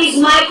everybody's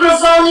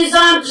microphone is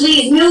on,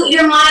 please mute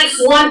your mics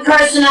one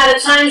person at a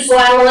time so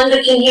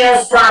Melinda can hear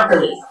us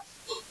properly.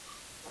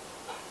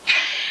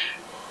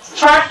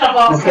 First of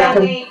all, can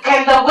the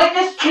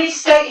witness please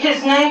state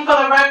his name for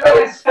the record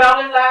and spell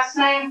his last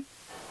name?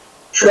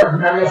 Sure,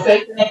 Mario,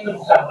 state the name of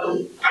the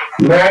company.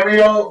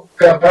 Mario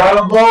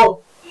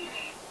Capalbo,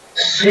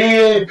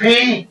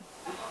 C-A-P-A-L-B-O.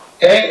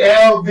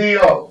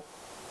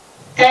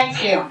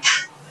 Thank you.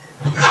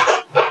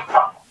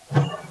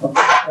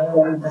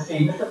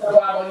 Mr.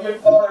 Capalbo, you're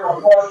owner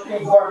of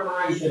cross-street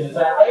corporation, is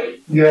that right?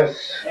 Yes.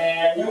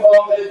 And you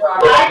own this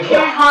property? I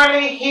can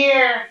hardly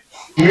hear.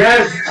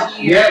 Yes.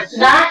 Yes.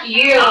 Not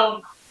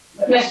you,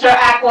 Mr.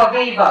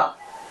 Aquaviva.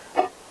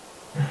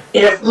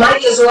 If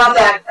Mike is off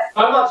that.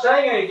 I'm not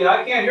saying anything.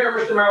 I can't hear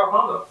Mr.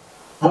 Maricondo.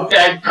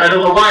 Okay, I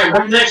don't know why. I'm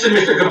right next to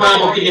Mr.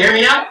 Capalbo. Can you hear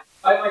me now?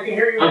 I can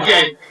hear you now.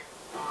 Okay.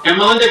 And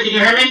Melinda, can you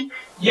hear me?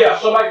 Yeah,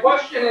 so my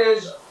question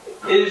is,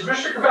 is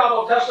Mr.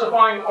 Caballo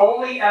testifying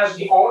only as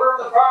the owner of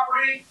the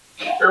property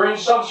or in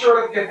some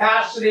sort of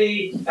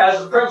capacity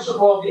as the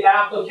principal of the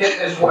applicant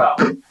as well?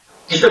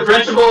 He's the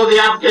principal of the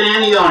applicant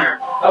and the owner.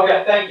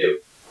 Okay, thank you.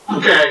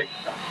 Okay.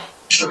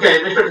 Okay,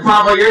 Mr.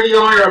 Caballo, you're the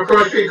owner of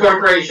Cross Street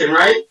Corporation,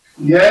 right?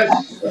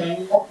 Yes,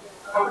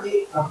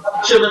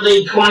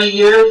 Approximately 20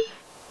 years?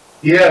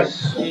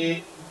 yes,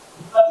 This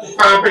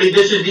property,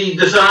 this is the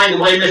design,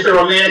 the way Mr.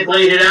 Romanek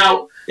laid it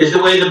out, is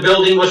the way the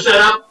building was set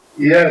up?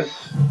 yes,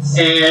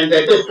 And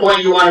at this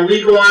point, you want to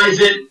legalize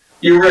it.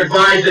 You were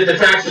advised that the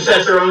tax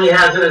assessor only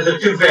has it as a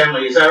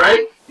two-family, is that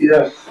right?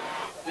 yes,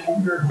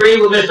 You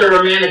agree with Mr.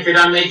 Romanek, you're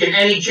not making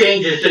any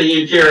changes to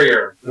the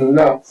interior?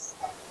 no,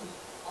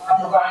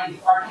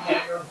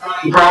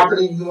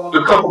 Property,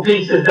 a couple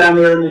pieces down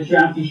there in the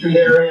Shanty Street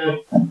area,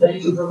 that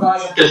you can provide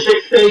up to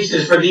 6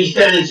 spaces for these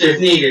tenants if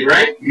needed,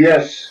 right?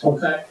 yes.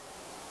 Okay.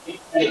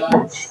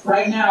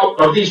 Right now,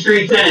 of these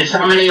 3 tenants,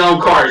 how many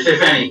own cars,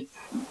 if any?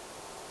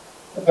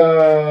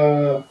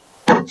 The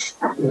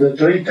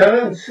 3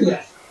 tenants?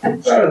 Yes. I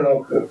don't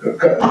know,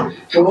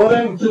 2 of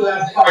them? 2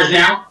 have cars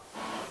now,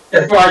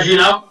 as far as you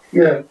know?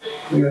 Yeah,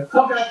 yeah.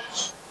 Okay.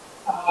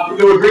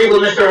 You agree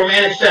with Mr.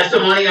 Romanek's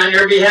testimony on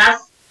your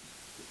behalf?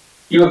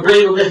 You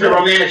agree with Mr.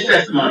 Romanek's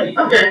testimony?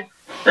 Okay.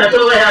 That's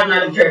all I have,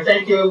 Madam Chair.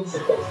 Thank you.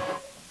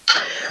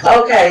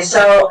 Okay,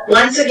 so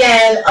once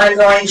again, I'm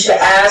going to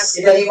ask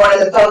if anyone in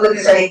the public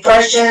has any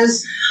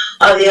questions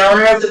of the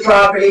owner of the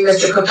property,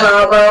 Mr.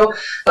 Capalbo,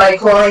 by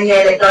calling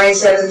in at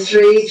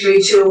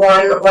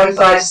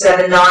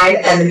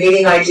 973-321-1579, and the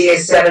meeting ID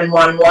is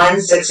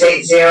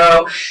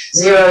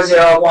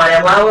 711-680-001.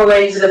 And while we're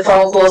waiting for the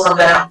phone calls, I'm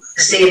gonna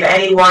see if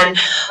anyone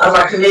of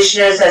our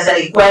commissioners has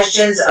any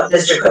questions of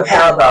Mr.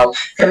 Capalbo.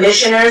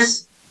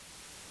 Commissioners,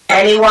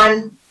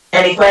 anyone,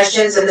 any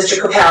questions of Mr.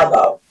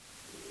 Capalbo?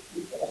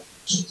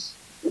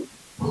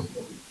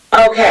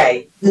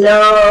 Okay,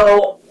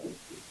 no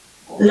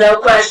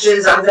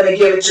questions. I'm gonna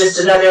give it just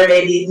another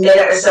maybe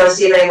minute or so,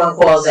 see if anyone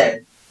calls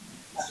in.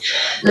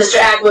 Mr.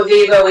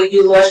 Acquaviva,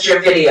 you lost your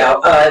video,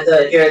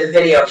 the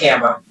video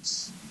camera.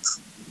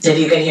 If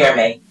you can hear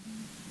me.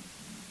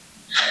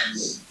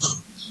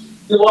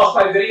 You lost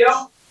my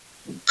video?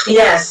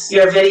 Yes,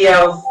 your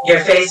video, your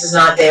face is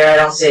not there, I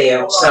don't see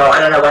you, so I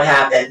don't know what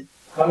happened.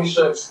 Let me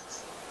see.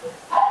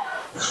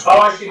 Oh,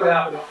 I see what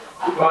happened.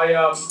 My,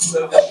 the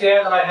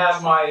stand that I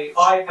have my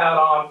iPad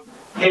on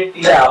hit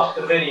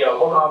the video.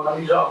 Hold on, let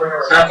me just bring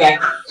her. Okay.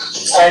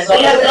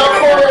 We have no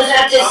callers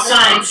at this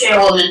time,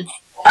 Chairwoman.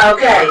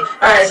 Okay,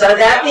 alright, so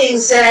that being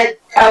said,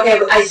 okay,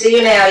 I see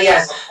you now,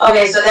 yes.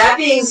 Okay, so that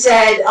being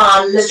said,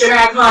 Mr.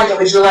 Nakanda,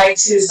 would you like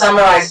to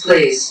summarize,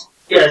 please?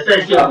 Yes,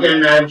 thank you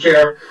again, Madam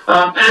Chair.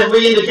 As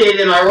we indicated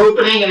in our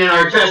opening and in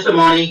our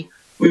testimony,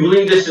 we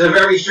believe this is a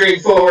very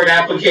straightforward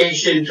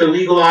application to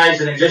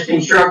legalize an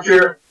existing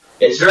structure.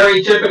 It's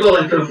very typical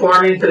and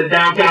conforming to the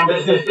downtown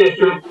business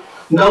district.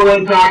 No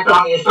impact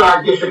on the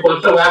historic district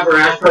whatsoever,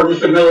 as per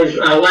Mr. Miller's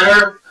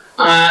letter.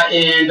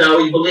 And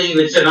we believe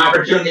it's an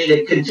opportunity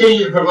to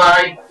continue to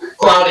provide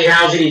quality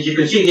housing. As you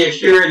can see, the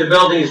exterior of the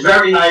building is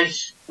very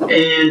nice,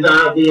 and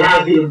he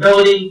has the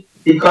ability,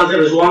 because of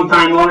his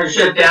long-time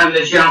ownership down in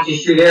the Shanty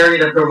Street area,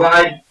 to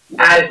provide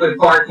adequate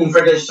parking for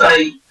this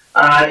site.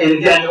 And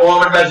again, all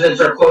the residents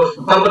are close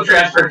to public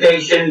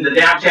transportation, the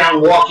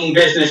downtown walking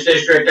business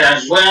district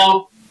as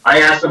well. I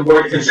ask the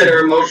board to consider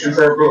a motion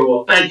for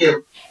approval. Thank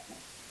you.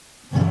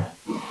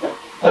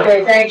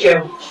 Okay, thank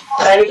you.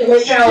 Any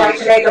commissioner would like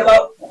to make a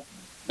vote?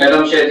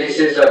 Madam Chair, this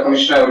is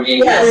Commissioner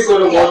Udine. Yes.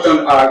 Before we go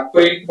to motion,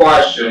 quick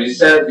question. You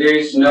said there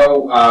is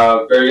no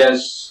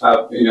variance,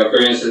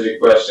 variances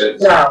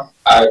requested. No.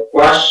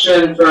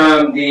 Question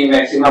from the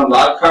maximum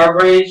lot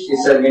coverage. It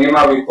said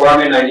minimum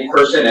requirement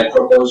 90% and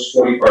proposed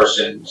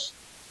 40%.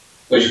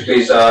 Would you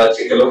please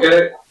take a look at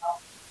it?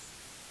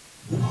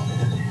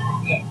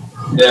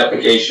 The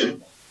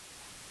application.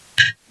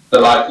 The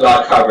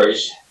lot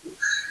coverage.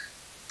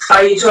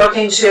 Are you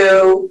talking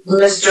to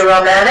Mr.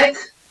 Romanek?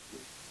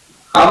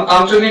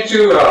 I'm talking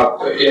to,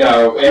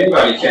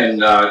 anybody can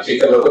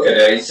take a look at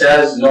it. It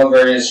says no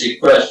variance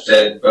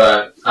requested,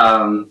 but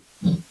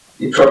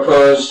the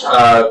proposed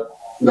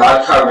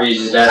lot coverage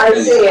is less than. I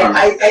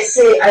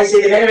see it. I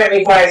see. The minimum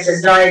required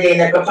is 90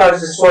 and the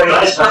proposed is 40.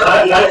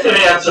 I can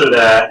answer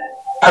that.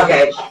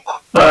 Okay.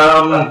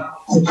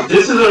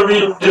 This is a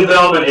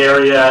redevelopment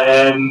area,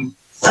 and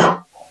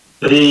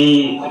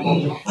the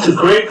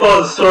Great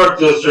Falls Historic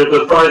District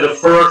was probably the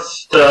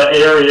first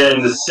area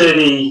in the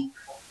city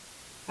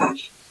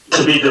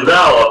to be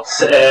developed,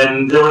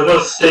 and there were no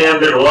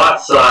standard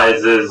lot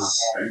sizes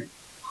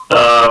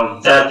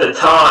at the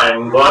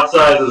time. Lot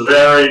sizes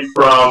varied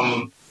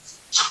from,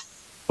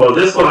 well,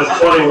 this one is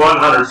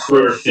 2,100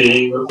 square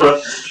feet,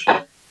 but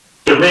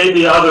there may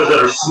be others that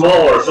are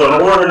smaller. So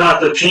in order not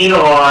to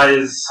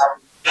penalize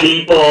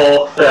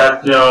people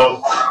that,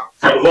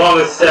 have long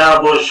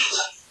established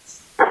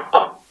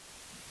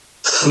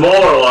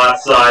smaller lot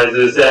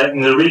sizes, that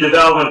in the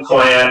redevelopment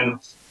plan,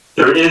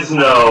 there is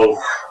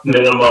no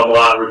minimum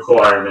lot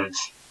requirement.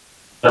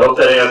 I hope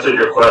that answered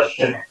your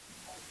question.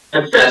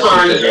 That's our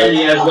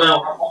understanding as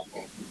well.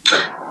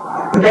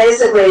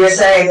 Basically, you're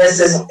saying this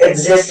is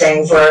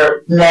existing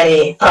for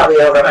many, probably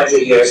over 100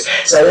 years.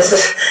 So this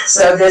is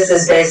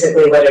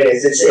basically what it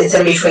is. It's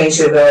in between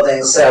two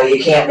buildings, so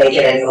you can't make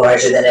it any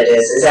larger than it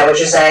is. Is that what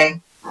you're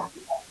saying?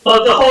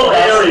 Well, the whole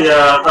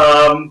area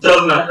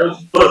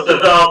was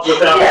developed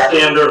without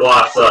standard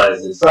lot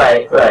sizes.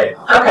 Right. Okay.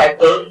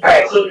 All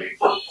right.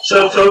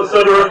 So to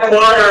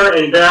require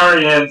a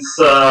variance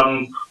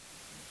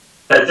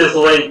at this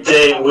late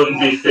date wouldn't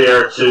be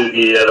fair to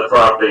the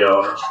property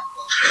owner.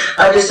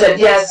 Understood.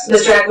 Yes,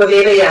 Mr.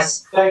 Acquaviva.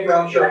 Yes. Thank you,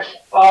 Madam Chair.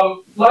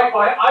 Michael,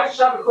 I just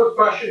have a quick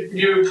question for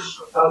you,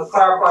 just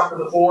clarify for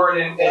the board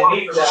and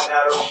me for that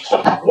matter.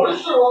 What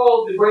is the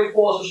role of the Great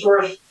Falls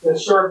Historic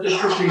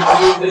District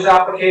Review in this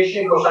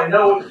application? Because I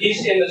know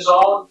he's in the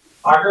zone.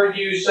 I heard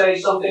you say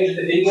some things at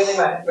the beginning.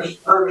 I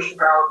heard Mr.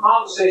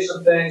 Paterson say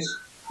some things,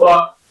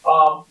 but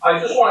I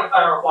just want to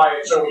clarify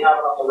it so we have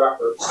it on the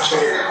record.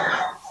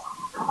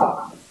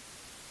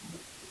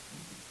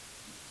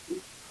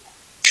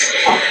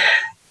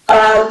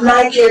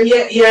 Mike,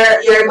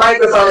 your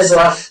microphone is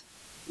off.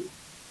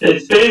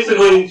 It's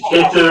basically,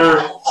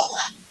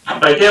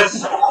 I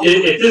guess,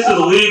 if this is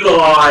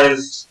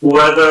legalized,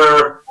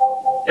 whether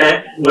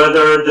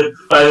either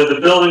the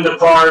building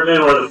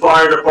department or the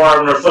fire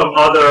department or some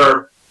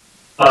other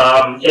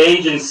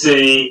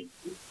agency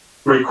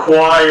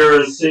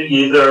requires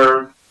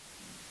either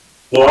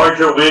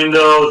larger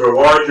windows or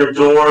larger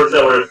doors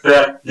that would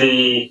affect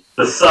the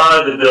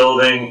facade of the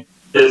building,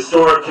 the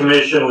Historic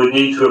Commission would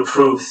need to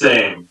approve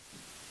same.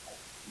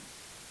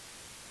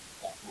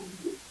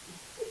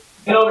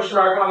 You know, Mr.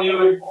 Marconi,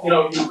 you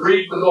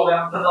agreed with all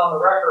that on the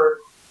record.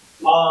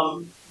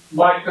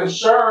 My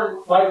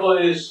concern, Michael,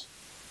 is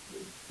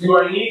do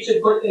I need to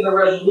put in the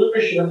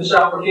resolution if this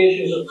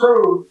application is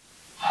approved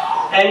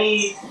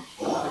any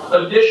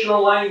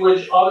additional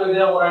language other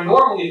than what I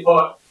normally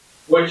put,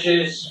 which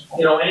is,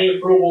 any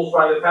approvals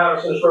by the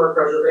Paterson Historic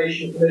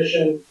Preservation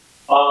Commission,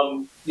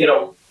 if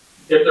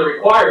they're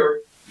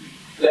required,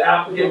 the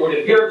applicant would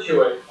adhere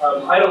to it.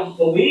 I don't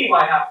believe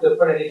I have to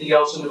put anything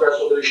else in the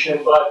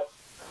resolution, but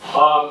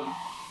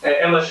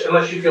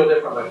unless you feel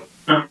differently.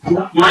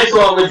 My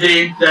thought would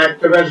be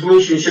that the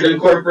resolution should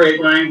incorporate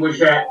language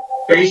that,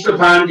 based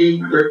upon the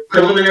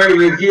preliminary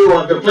review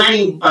of the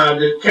planning,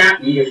 the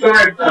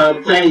Historic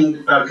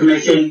Planning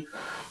Commission,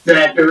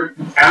 that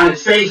on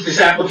its face, this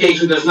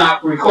application does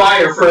not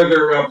require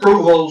further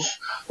approvals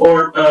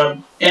or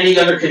any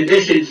other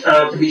conditions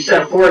to be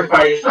set forth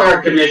by the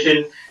Historic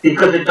Commission,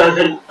 because it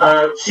doesn't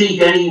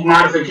seek any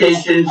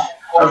modifications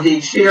of the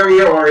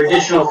exterior or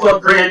additional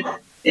footprint.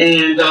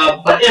 And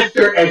but if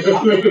there, as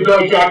Mr.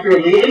 Deutsch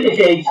accurately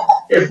indicates,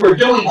 if we're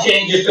doing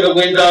changes to the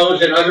windows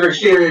and other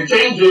exterior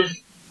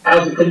changes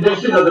as a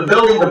condition of the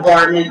building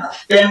department,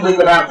 then we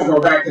would have to go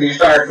back to the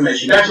Historic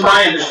Commission. That's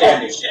my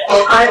understanding.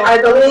 I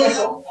believe.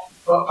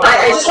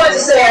 I just want to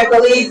say, I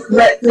believe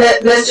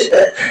Mr.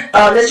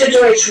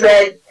 Deutsch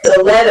read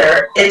the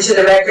letter into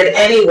the record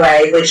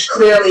anyway, which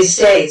clearly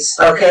states,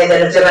 okay,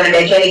 that if they're going to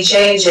make any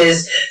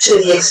changes to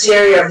the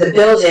exterior of the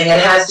building, it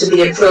has to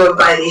be approved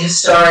by the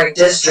Historic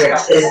District.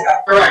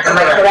 Correct. Am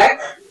I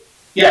correct?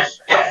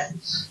 Yes.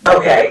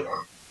 Okay.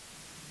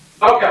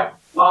 Okay.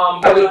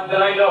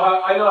 Then I know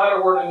how to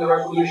word in the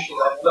resolution.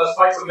 Unless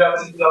Mike, if you have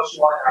anything else you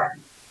want to add.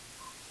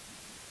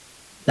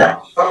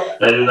 No. Okay.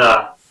 I do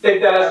not. I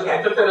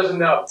took that as a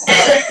no.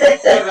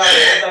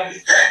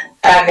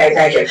 Okay,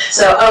 thank you.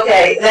 So,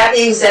 okay, that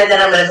being said, then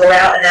I'm going to go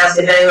out and ask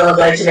if anyone would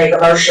like to make a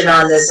motion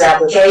on this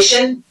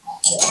application.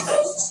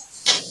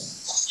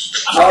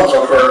 I'll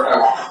go for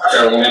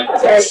Chairwoman.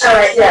 Okay, all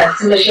right, yeah,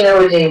 Commissioner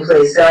Udine,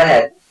 please, go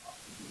ahead.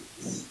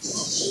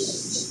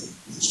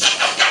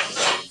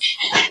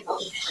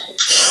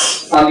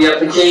 On the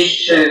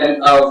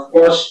application of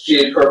 4th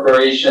Street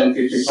Corporation,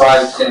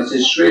 55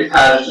 Tennessee Street,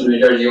 Paterson, New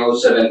Jersey,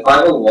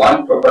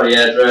 07501, property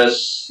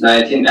address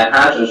 19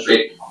 Manhattan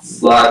Street,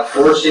 lot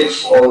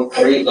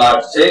 4603,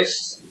 lot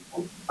 6.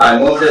 I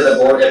move that the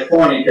board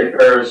appoint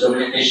prepare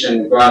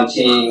resolution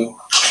granting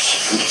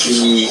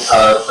the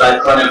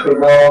site plan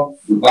approval,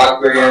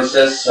 block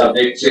variances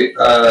subject to,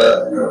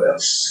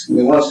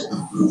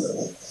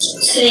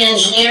 City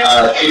engineer.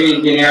 City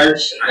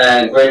engineers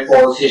and Great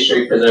Falls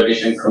History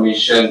Preservation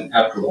Commission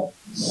approval.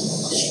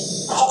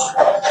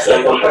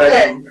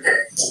 Okay.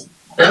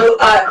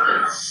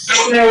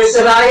 Commissioner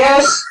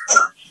Ceballos?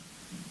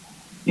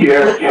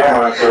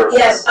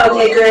 Yes,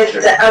 okay, good.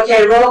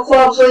 Okay, roll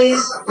call,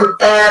 please,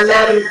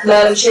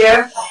 Madam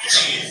Chair.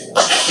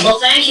 Well,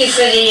 thank you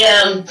for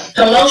the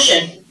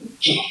promotion,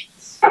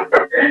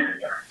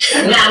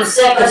 Madam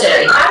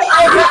Secretary.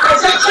 I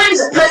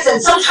sometimes,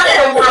 listen, sometimes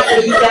I want to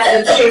be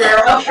Madam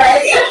Chair, okay?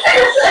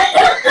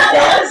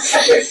 Madam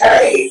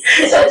Secretary,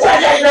 sometimes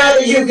I'd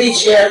rather you be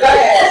Chair, go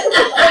ahead.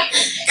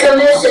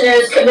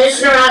 Commissioners,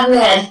 Commissioner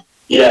Ahmed,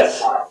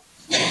 Yes.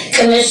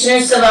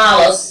 Commissioner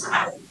Savalos,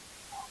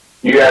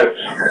 Yes.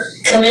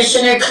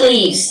 Commissioner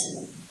Cleaves,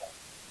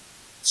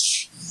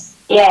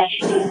 Yes.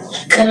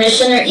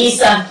 Commissioner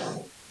Issa,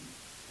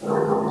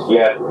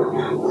 Yes.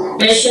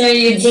 Commissioner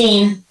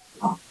Udine,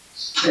 I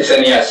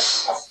said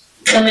yes.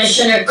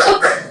 Commissioner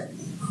Cook,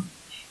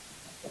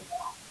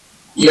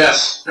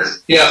 Yes.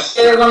 Yes.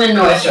 Chairwoman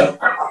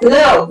Northrop.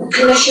 No,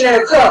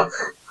 Commissioner Cook.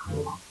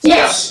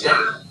 Yes.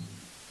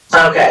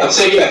 Okay, I'd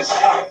say yes.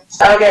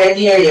 okay, I can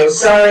hear you,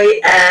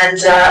 sorry, and,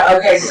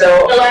 okay,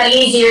 so, A lot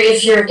easier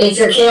if your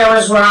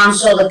cameras were on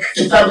so the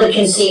public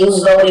can see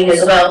who's voting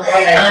as well.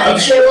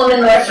 And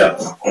Chairwoman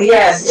Northrop.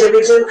 yes, did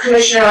we do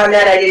Commissioner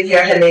Ahmed? I didn't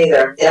hear him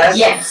either, yes?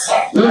 Yes.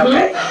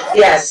 Okay,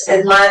 yes,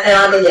 and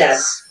I'm a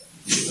yes.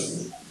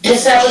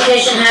 This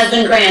application has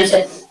been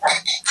granted.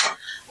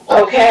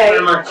 Okay,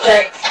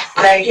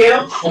 thank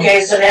you.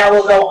 Okay, so now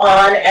we'll go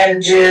on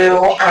and do,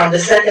 the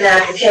second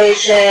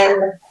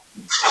application,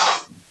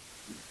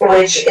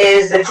 which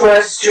is the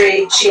Cross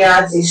Street,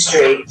 Chianti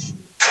Street.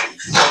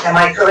 Am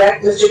I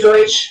correct, Mr.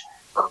 Deutsch?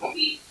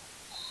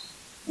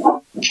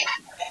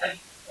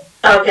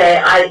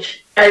 Okay, I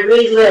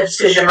read lips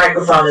because your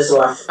microphone is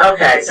off.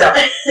 Okay, so.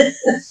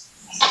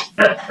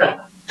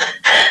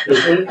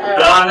 Is it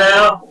on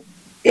now?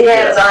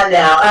 Yeah, it's on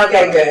now.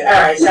 Okay, good. All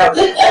right, so let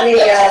me, let me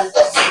read.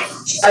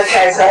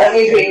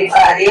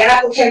 The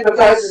applicant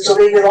proposes to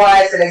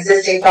legalize an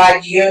existing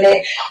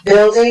 5-unit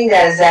building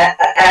that is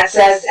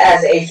accessed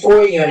as a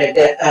 4-unit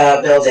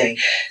building.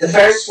 The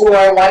first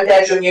floor,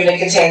 1-bedroom unit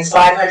contains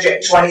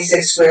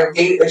 526 square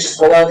feet, which is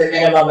below the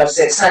minimum of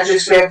 600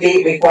 square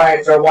feet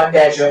required for a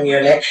 1-bedroom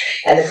unit.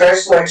 And the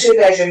first floor,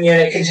 2-bedroom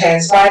unit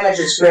contains 500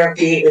 square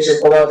feet, which is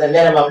below the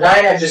minimum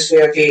 900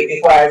 square feet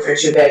required for a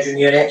 2-bedroom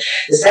unit.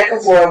 The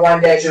second floor,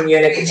 1-bedroom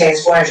unit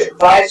contains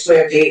 405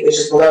 square feet, which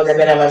is below the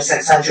minimum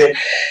 600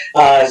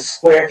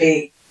 square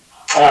feet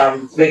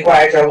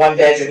required for a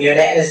 1-bedroom unit,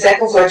 and the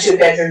second floor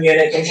 2-bedroom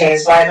unit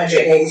contains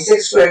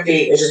 586 square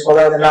feet, which is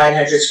below the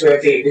 900 square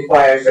feet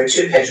required for a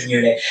 2-bedroom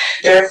unit.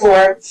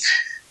 Therefore,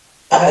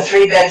 a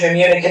 3-bedroom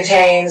unit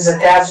contains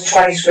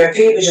 1,020 square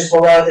feet, which is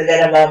below the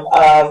minimum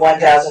of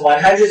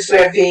 1,100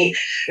 square feet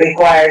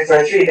required for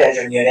a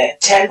 3-bedroom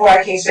unit. 10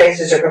 parking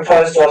spaces are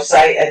proposed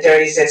off-site at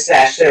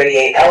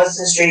 36-38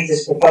 Ellison Street.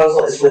 This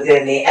proposal is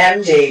within the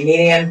MD,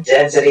 medium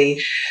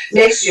density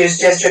mixed-use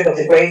district of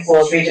the Great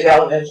Falls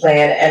redevelopment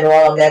plan and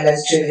all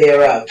amendments to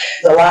thereof.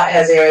 The lot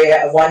has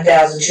area of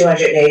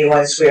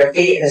 1,281 square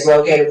feet and is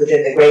located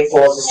within the Great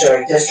Falls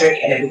Historic District,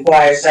 and it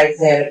requires site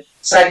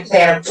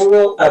plan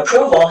approval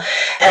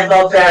and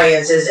bulk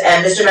variances.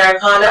 And Mr.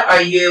 Maricanda,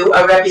 are you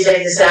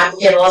representing this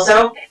applicant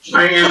also?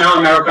 I am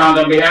Alan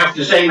Maricanda on behalf of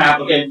the same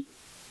applicant.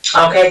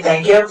 Okay,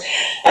 thank you.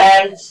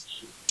 And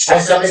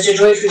so, Mr.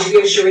 Deutsch, would you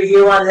give us your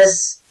review on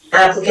this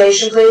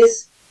application,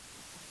 please?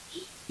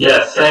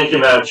 Yes, thank you,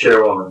 Madam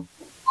Chairwoman.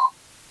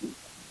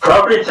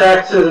 Property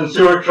taxes and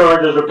sewer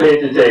charges are paid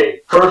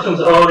today.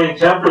 Persons owning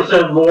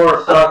 10%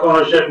 more stock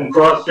ownership in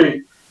Cross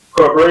Street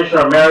Corporation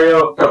are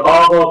Mario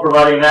Capalvo,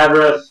 providing an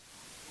address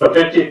of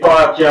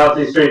 55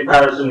 Chianti Street,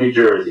 Paterson, New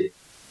Jersey.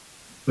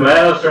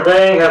 Manor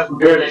Surveying has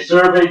prepared a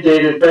survey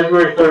dated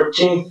February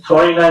 13,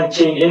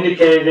 2019,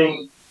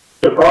 indicating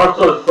the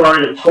parcel is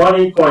frontage of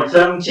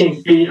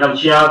 20.17 feet on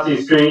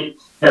Chianti Street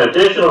and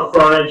additional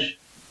frontage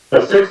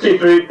of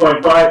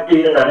 63.5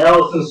 feet on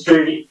Ellison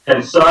Street,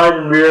 and side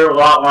and rear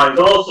lot lines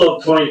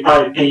also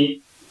 25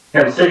 feet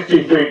and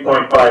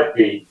 63.5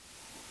 feet.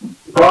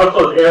 The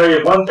parcel's area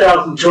of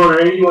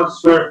 1,281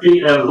 square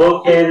feet and is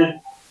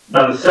located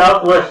on the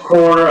southwest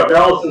corner of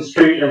Ellison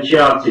Street and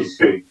Chianti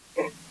Street.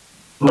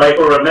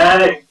 Michael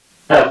Romanek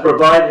has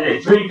provided a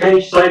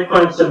 3-page site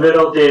plan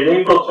submittal dated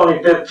April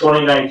 25,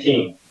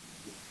 2019.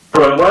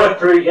 Drawing 1 of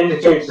 3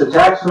 indicates the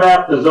tax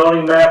map, the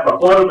zoning map, a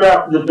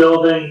photograph of the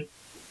building,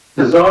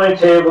 the zoning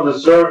table, the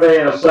survey,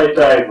 and a site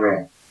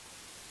diagram.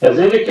 As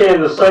indicated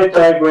in the site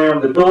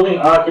diagram, the building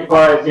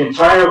occupies the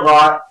entire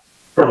lot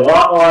from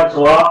lot line to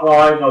lot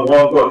line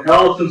along both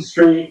Ellison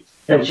Street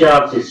and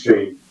Chianti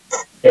Street.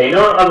 A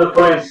note on the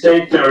plan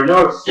states there are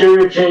no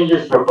exterior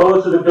changes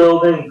proposed to the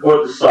building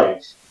or the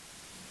site.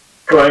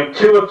 Drawing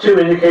 2 of 2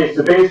 indicates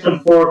the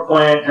basement floor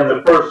plan and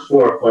the first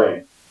floor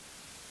plan.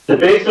 The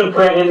basement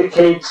plan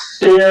indicates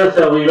stairs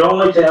that lead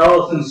only to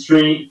Ellison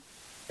Street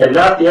and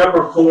not the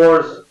upper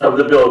floors of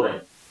the building.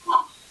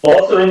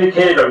 Also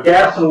indicated are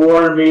gas and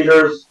water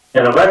meters,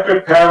 an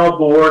electric panel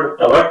board,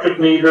 electric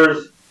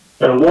meters,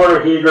 and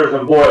water heaters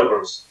and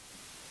boilers.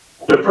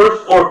 The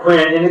first floor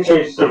plan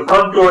indicates the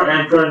front door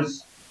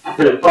entrance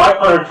to the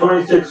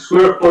 526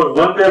 square foot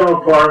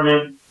 1-bedroom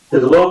apartment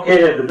is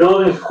located at the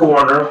building's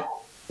corner.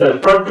 The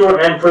front door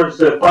entrance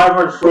to the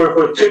 500 square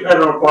foot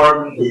 2-bedroom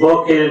apartment is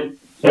located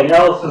in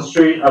Ellison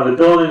Street on the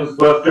building's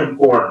western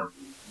corner.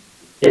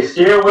 A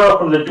stairwell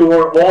from the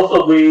door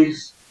also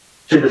leads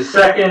to the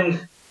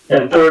 2nd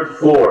and 3rd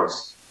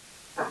floors.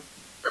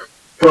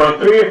 Drawing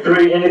 3 of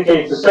 3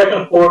 indicates the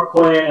 2nd floor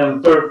plan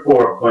and the 3rd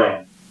floor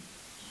plan.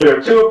 There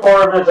are 2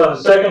 apartments on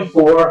the 2nd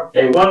floor,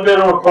 a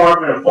 1-bedroom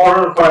apartment of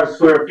 405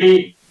 square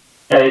feet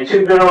and a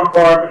 2-bedroom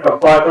apartment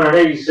of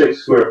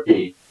 586 square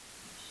feet.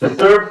 The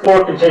 3rd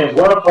floor contains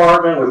 1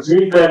 apartment with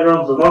 3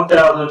 bedrooms of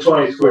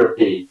 1,020 square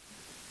feet.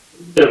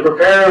 The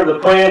preparer of the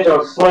plan to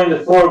explain the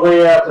floor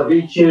layout of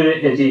each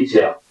unit in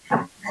detail.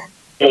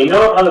 A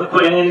note on the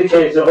plan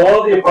indicates that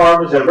all the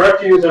apartments have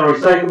refuse and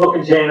recyclable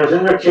containers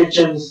in their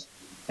kitchens,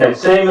 and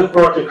same is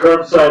brought to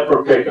curbside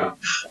for pickup.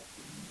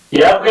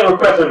 The applicant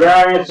requests a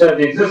variance that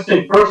the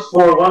existing first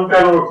floor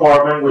one-bedroom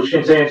apartment, which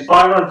contains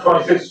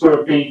 526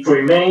 square feet, to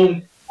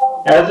remain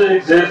as it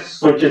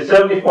exists, which is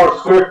 74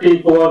 square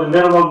feet below the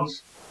minimum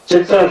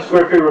 600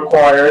 square feet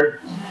required,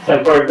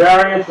 and for a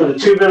variance for the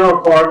two-bedroom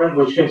apartment,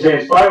 which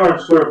contains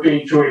 500 square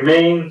feet, to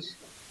remain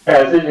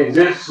as it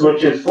exists,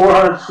 which is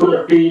 400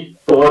 square feet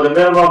below the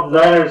minimum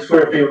 900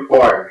 square feet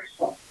required.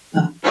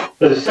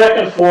 For the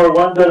second floor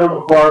one-bedroom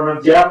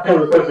apartment, the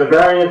applicant requests a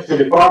variance for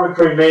the apartment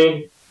to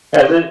remain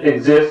as it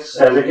exists,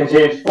 as it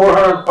contains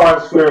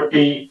 405 square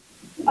feet,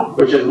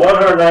 which is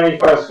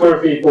 195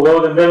 square feet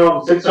below the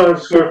minimum 600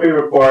 square feet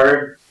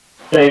required,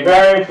 and a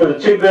variance for the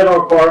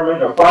two-bedroom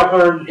apartment of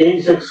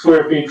 586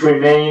 square feet to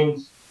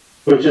remain,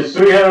 which is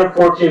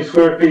 314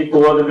 square feet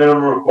below the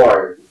minimum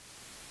required.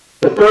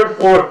 The third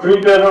floor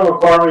three-bedroom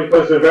apartment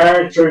requests a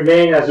variance to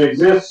remain as it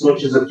exists,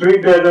 which is a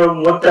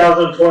three-bedroom,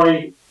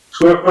 1,020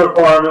 square foot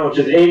apartment, which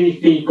is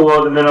 80 feet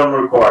below the minimum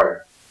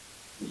required.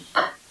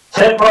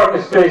 10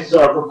 parking spaces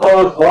are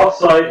proposed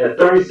off-site at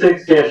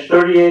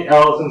 36-38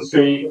 Ellison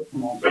Street,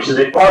 which is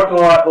a parking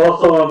lot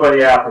also owned by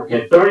the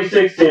applicant.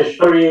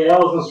 36-38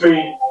 Ellison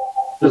Street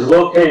is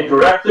located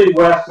directly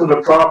west of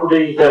the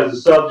property that is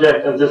the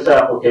subject of this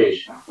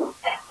application.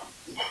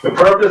 The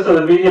purpose of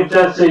the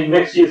medium-density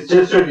mixed-use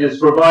district is to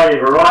provide a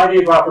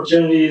variety of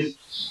opportunities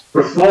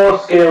for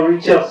small-scale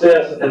retail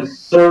sales and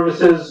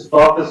services,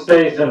 office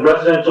space, and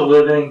residential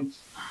living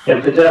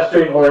in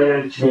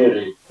pedestrian-oriented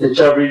community. It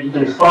shall be the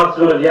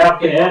responsibility of the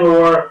applicant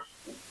and/or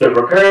the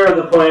preparer of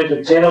the plan to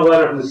obtain a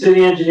letter from the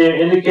city engineer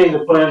indicating the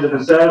plans have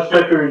been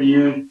satisfactorily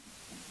reviewed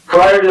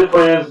prior to the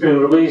plans being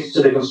released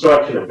to the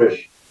construction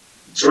official.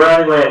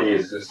 Surrounding land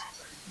uses.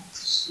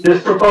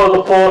 This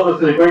proposal falls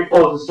within the Great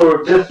Falls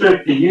Historic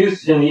District. The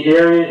use in the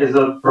area is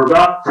of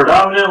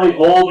predominantly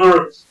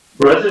older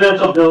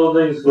residential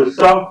buildings with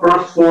some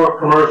first-floor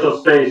commercial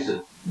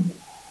spaces.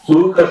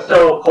 Blue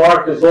Costello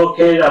Park is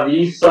located on the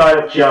east side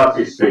of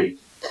Chianti Street.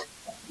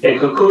 In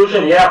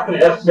conclusion, the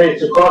applicant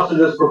estimates the cost of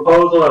this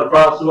proposal at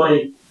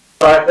approximately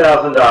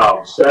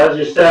 $5,000. So as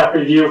your staff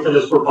review for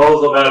this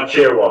proposal, Madam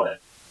Chairwoman.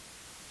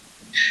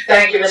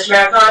 Thank you, Mr.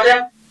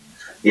 Maricondo.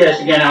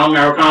 Yes, again, Alan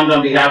Maricondo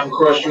on behalf of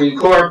Cross Street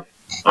Corp.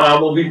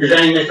 We'll be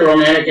presenting Mr.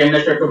 Romanek and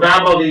Mr.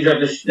 Cavallo.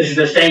 This is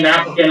the same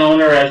applicant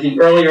owner as the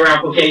earlier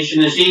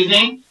application this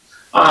evening.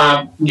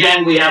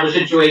 Again, we have a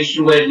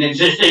situation with an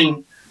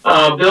existing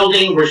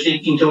building. We're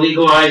seeking to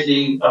legalize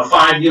the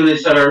 5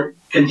 units that are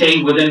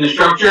contained within the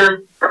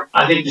structure.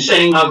 I think the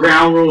same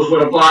ground rules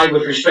would apply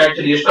with respect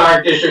to the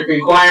historic district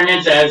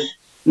requirements, as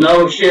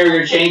no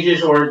exterior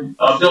changes or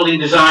building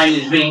design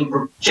is being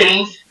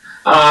changed.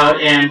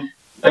 And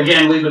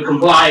again, we would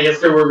comply if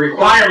there were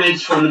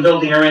requirements from the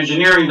building or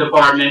engineering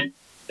department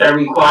that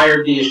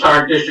required the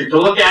historic district to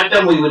look at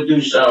them, we would do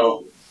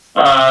so.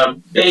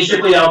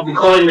 Basically, I'll be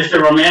calling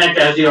Mr. Romanek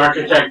as the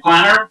architect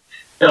planner.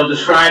 He'll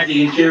describe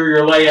the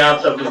interior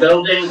layouts of the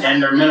building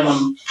and their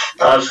minimum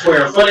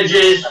square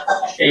footages,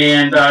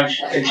 and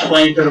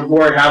explain to the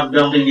board how the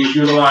building is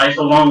utilized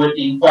along with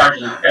the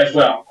parking as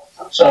well.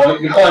 So I'll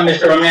be calling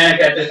Mr.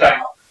 Romanek at this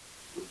time.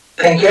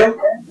 Thank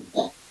you.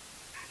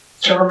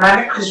 Mr.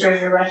 Romanek, please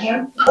raise your right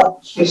hand.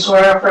 You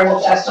swear affirm the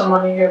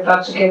testimony you're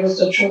about to give is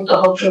the truth, the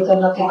whole truth, and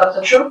nothing but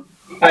the truth?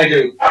 I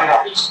do.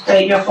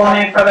 State your full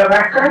name for the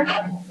record.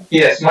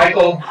 Yes,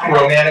 Michael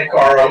Romanek,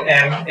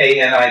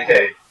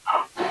 R-O-M-A-N-I-K.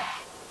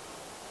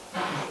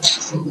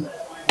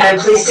 And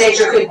please state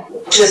your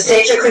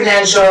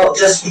credential,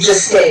 just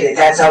state it,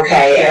 that's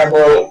okay, and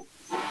we'll,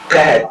 go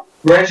ahead.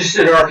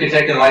 Registered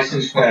architect and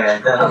licensed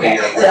planner. Okay,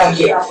 thank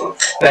you.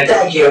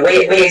 Thank you.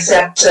 We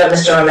accept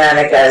Mr.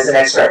 Romanek as an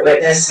expert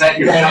witness. Thank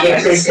you. Thank you,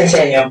 please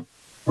continue.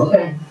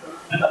 Okay.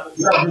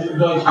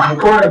 Of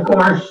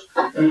course,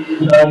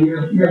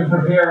 you're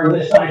preparing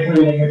this site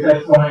meeting you're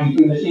testifying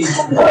to this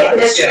evening. Wait,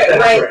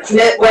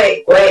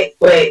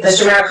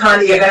 Mr.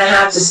 Maricondo, you're gonna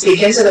have to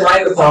speak into the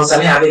microphone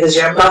somehow because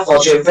you're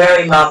muffled, you're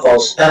very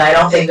muffled, and I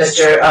don't think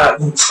Mr.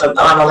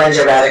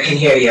 Amalinda rather can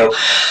hear you.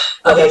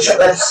 Okay,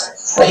 can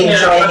you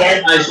try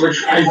again? I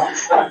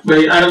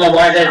don't know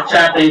why that's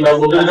happening, but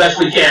we'll do the best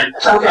we can.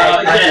 Okay.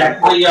 Again,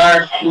 we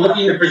are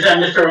looking to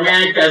present Mr.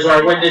 Romanek as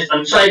our witness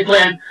on site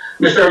plan.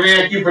 Mr.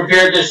 Romanek, you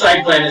prepared this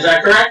site plan, is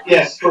that correct?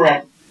 Yes,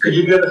 correct. Could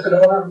you give us an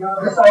overview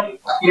of the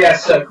site?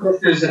 Yes,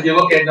 Clifters, if you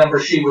look at number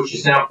sheet, which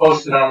is now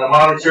posted on the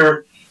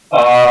monitor,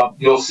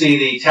 you'll see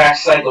the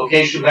tax site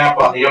location map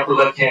on the upper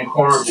left-hand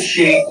corner of the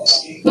sheet.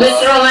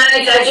 Mr.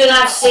 Romanek, I do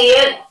not see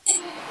it.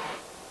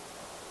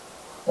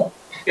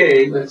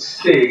 Okay, let's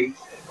see.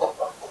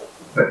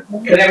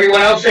 Can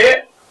everyone else see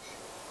it?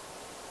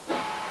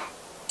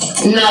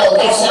 No,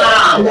 it's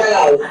not.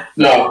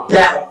 No.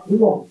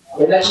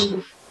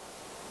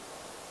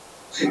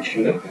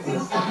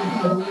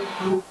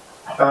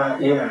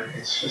 Yeah,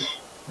 it's just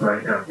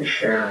right now, just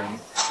sharing.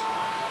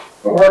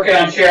 We're working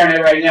on sharing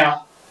it right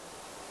now.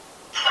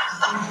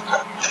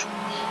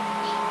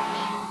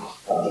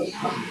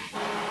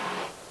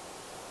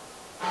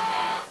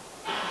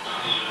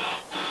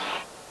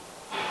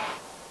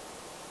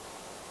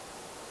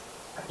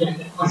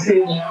 See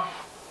it now?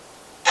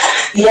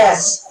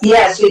 Yes,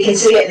 we can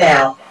see it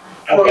now.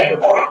 Okay.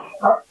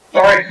 All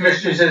right,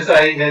 Commissioners, as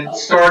I had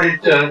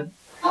started to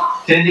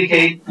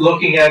indicate,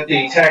 looking at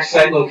the tax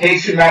site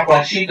location map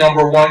on sheet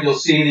number 1, you'll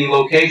see the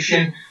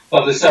location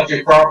of the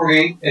subject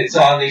property. It's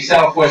on the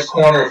southwest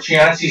corner of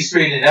Chianti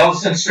Street and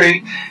Ellison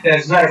Street. And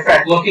as a matter of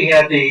fact, looking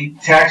at the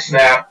tax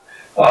map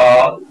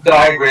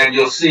diagram,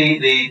 you'll see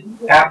the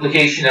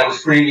application that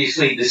was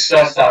previously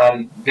discussed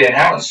on Van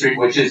Houten Street,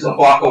 which is a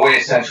block away,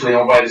 essentially,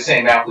 owned by the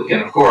same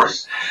applicant, of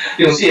course.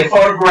 You'll see a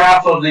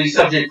photograph of the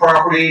subject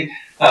property.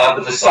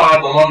 The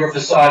facade, the longer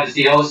facade, is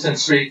the Ellison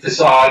Street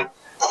facade.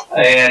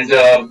 And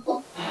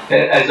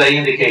as I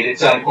indicated,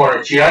 it's on the corner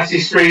of Chianti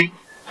Street.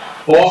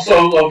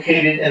 Also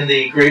located in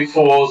the Great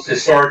Falls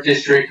Historic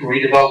District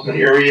redevelopment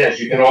area, as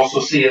you can also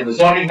see in the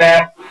zoning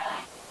map.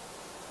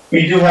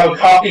 We do have a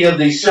copy of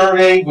the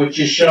survey, which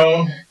is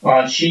shown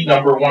on sheet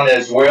number 1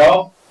 as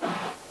well.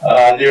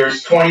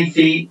 There's 20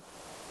 feet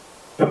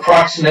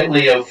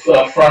approximately of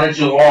frontage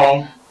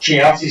along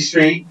Chianti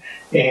Street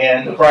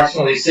and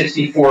approximately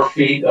 64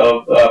 feet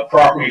of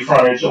property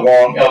frontage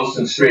along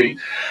Ellison Street.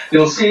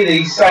 You'll see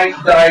the site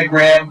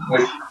diagram,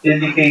 which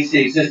indicates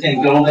the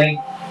existing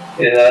building.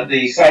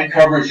 The site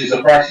coverage is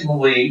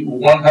approximately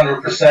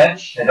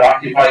 100% and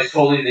occupies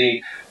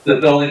fully the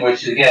building,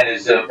 which again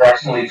is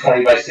approximately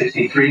 20 by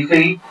 63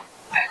 feet.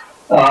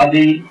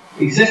 The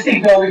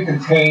existing building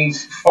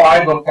contains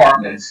 5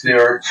 apartments.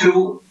 There are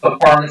 2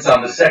 apartments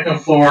on the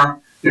 2nd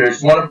floor.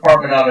 There's 1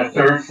 apartment on the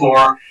 3rd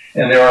floor,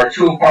 and there are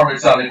 2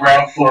 apartments on the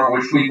ground floor,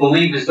 which we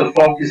believe is the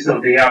focus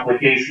of the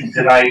application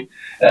tonight.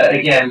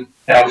 Again,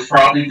 that was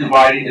probably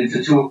divided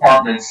into 2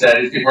 apartments. That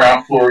is the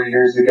ground floor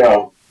years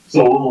ago.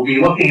 So we'll be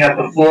looking at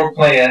the floor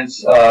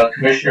plans,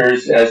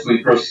 Commissioners, as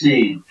we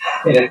proceed.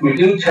 And if we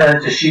do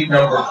turn to sheet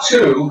number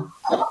 2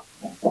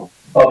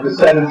 of the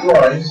set of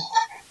drawings,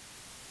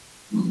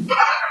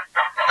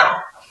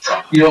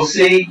 you'll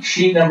see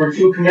sheet number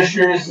 2,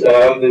 Commissioners.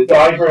 The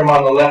diagram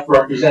on the left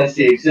represents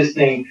the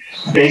existing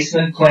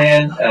basement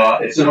plan.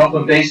 It's an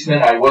open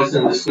basement. I was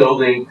in this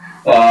building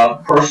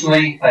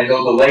personally. I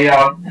know the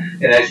layout.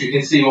 And as you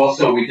can see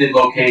also, we did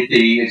locate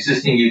the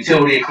existing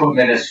utility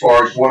equipment as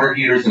far as water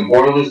heaters and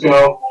boilers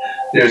go.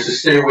 There's a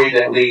stairway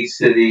that leads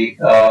to the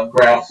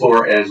ground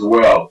floor as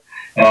well.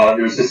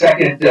 There's a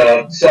second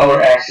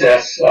cellar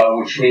access,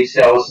 which leads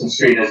to Ellison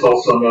Street, as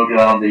also noted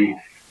on the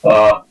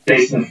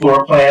basement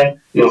floor plan.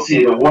 You'll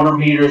see the water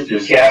meters,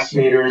 there's gas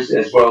meters,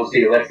 as well as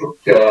the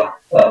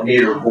electric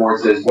meter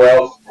boards as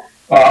well.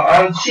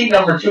 On sheet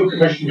number 2,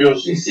 Commissioner, you'll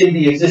see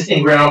the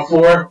existing ground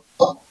floor.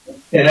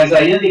 And as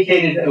I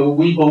indicated,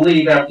 we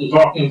believe after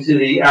talking to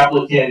the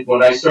applicant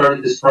when I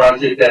started this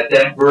project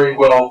that very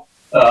well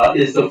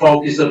is the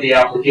focus of the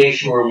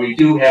application, where we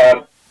do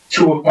have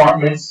 2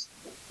 apartments.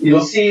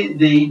 You'll see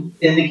the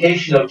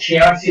indication of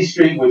Chianti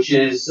Street, which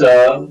is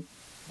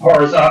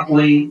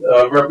horizontally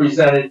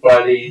represented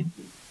by the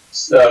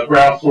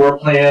ground floor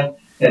plan,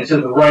 and to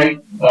the right,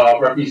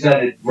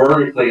 represented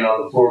vertically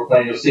on the floor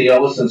plan, you'll see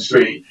Ellison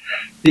Street.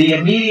 The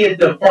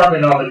immediate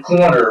apartment on the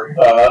corner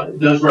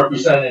does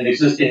represent an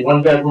existing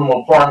 1-bedroom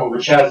apartment,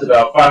 which has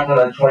about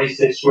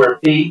 526 square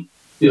feet.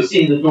 You'll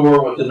see the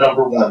door with the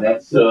number 1.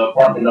 That's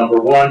apartment number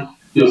 1.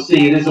 You'll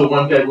see it is a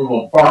 1-bedroom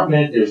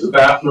apartment. There's a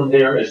bathroom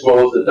there, as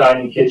well as a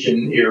dining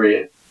kitchen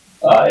area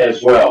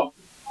as well.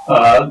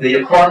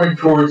 The apartment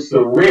towards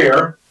the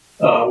rear,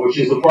 which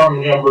is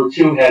apartment number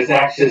 2, has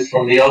access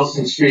from the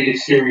Ellison Street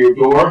exterior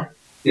door.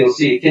 You'll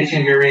see a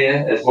kitchen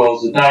area as well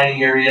as a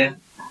dining area.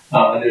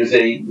 There's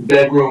a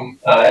bedroom,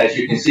 as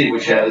you can see,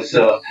 which has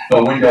a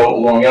window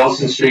along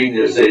Ellison Street.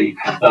 There's a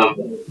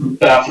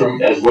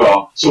bathroom as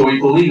well. So we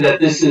believe that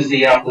this is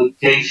the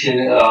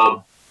application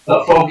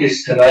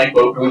focus tonight,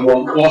 but we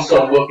will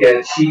also look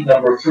at sheet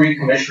number 3,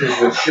 Commissioners,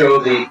 which show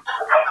the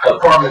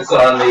apartments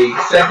on the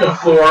 2nd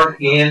floor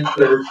and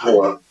 3rd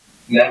floor.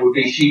 And that would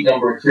be sheet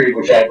number 3,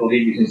 which I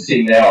believe you can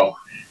see now.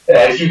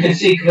 As you can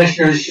see,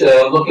 Commissioners,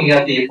 looking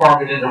at the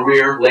apartment in the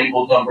rear,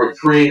 labeled number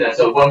 3, that's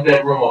a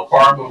 1-bedroom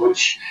apartment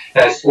which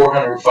has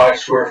 405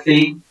 square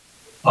feet.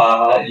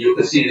 You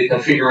can see the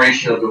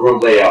configuration of the room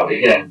layout.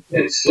 Again,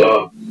 it's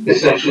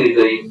essentially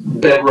the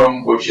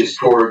bedroom, which is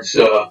towards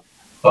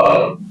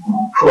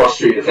Cross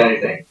Street, if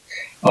anything.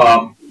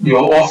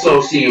 You'll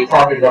also see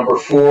apartment number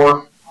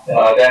 4.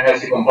 That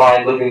has a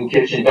combined living,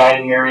 kitchen,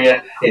 dining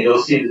area, and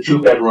you'll see the 2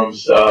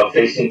 bedrooms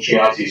facing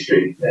Chianti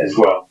Street as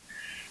well.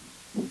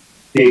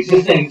 The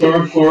existing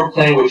 3rd floor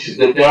plan, which is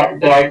the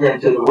diagram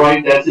to the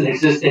right, that's an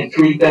existing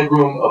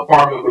 3-bedroom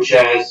apartment which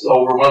has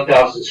over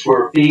 1,000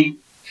 square feet.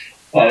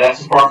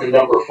 That's apartment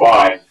number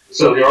 5.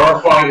 So there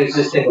are 5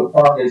 existing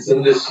apartments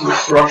in this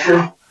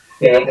structure.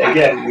 And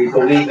again, we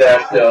believe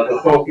that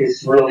the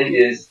focus really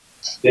is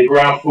the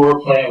ground floor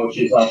plan, which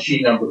is on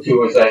sheet number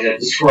 2, as I had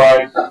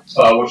described,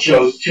 which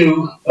shows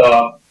 2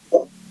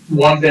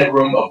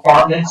 1-bedroom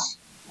apartments.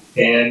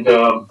 And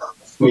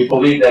we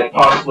believe that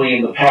possibly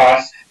in the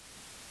past,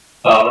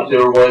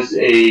 there was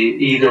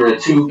either a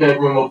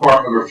 2-bedroom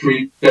apartment or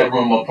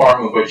 3-bedroom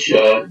apartment which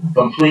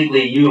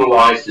completely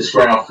utilized this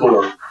ground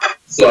floor.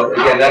 So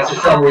again, that's a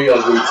summary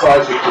of the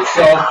project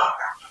itself.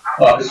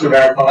 Mr.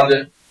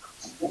 Maraconda.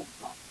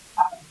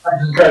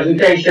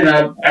 Presentation,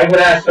 I would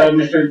ask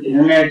Mr.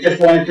 Mayor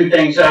just one or two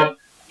things.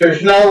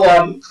 There's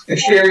no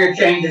exterior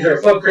changes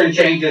or footprint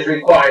changes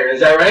required,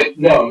 is that right?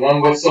 No,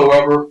 none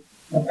whatsoever.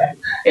 Okay.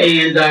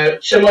 And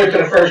similar to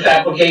the first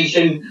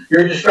application,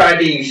 you're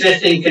describing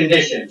existing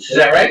conditions, is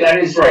that right? That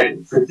is right.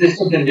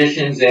 Existing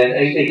conditions, and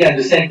again,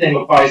 the same thing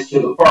applies to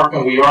the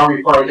parking. We are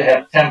required to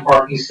have 10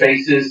 parking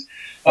spaces.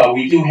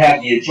 We do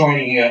have the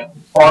adjoining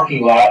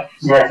parking lot.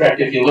 As a matter of fact,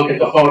 if you look at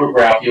the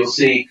photograph, you'll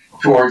see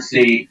towards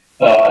the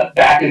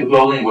back of the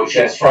building, which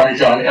has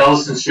frontage on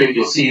Ellison Street,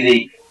 you'll see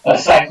the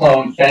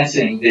cyclone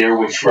fencing there,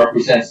 which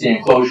represents the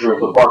enclosure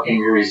of the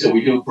parking area. So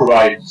we do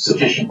provide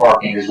sufficient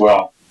parking as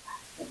well,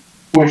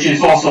 which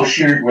is also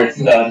shared with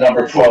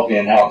number 12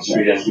 Manhattan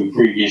Street, as we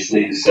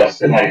previously discussed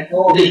tonight.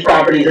 All these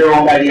properties are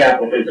owned by the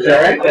applicant, is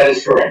that right? That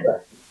is correct.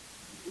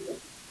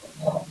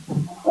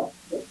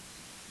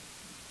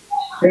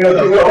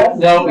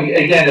 No,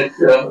 again, it's,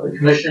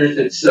 commissioners,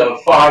 it's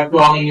 5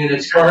 dwelling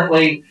units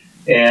currently,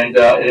 and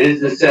it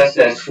is assessed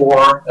as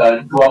 4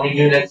 dwelling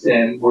units,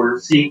 and we're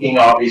seeking,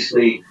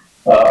 obviously,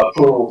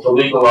 approval to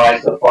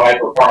legalize the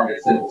 5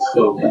 apartments in this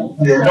building.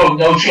 There are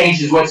no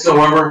changes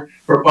whatsoever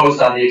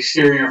proposed on the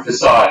exterior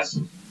facades.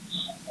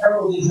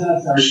 Several of these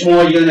units are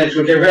small units,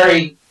 which are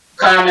very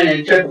common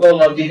and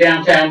typical of the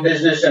downtown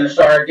business and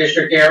historic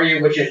district area,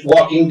 which is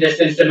walking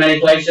distance to many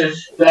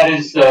places. That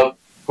is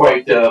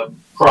quite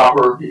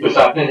proper, because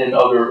I've been in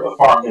other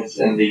apartments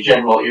in the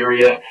general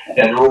area, and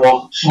they're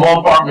all small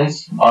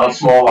apartments on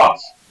small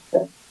lots.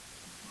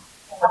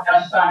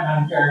 That's fine,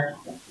 Madam Chair.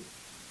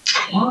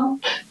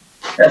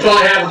 That's all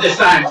I have at this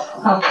time.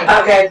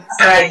 Okay,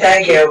 all right,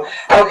 thank you.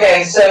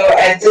 Okay, so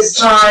at this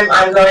time,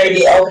 I'm going to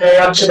be opening it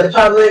up to the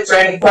public for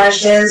any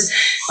questions.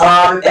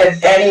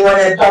 If anyone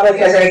in the public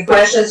has any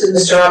questions of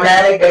Mr.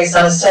 Romanek based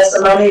on his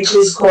testimony,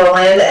 please call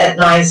in at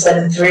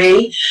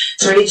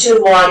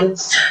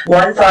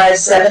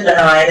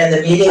 973-321-1579, and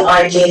the meeting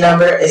ID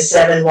number is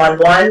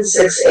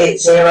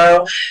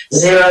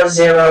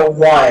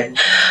 711-680-001.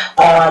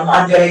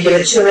 I'm going to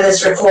give it 2 minutes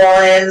for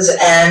call-ins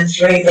and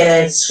 3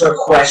 minutes for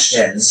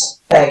questions.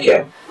 Thank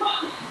you.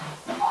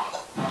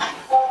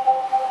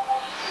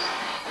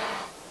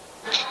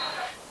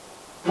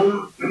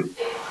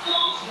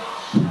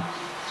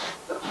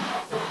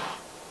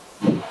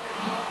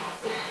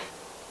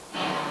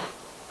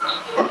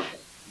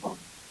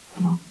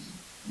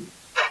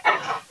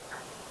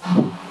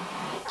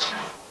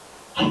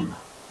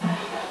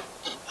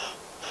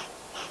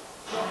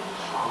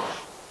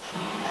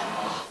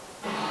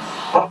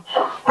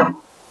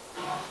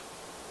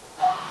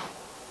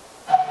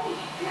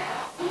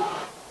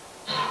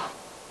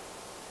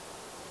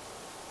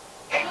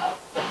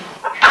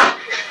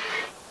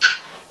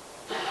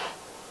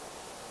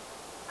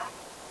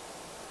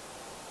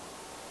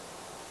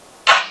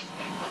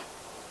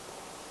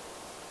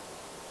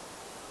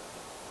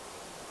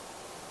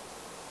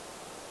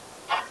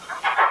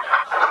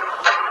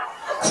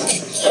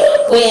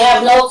 We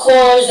have no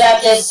callers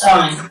at this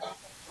time.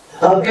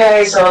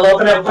 Okay, so I'll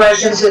open up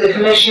questions to the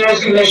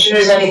commissioners.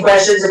 Commissioners, any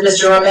questions of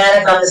Mr.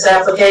 Romanek on this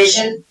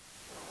application?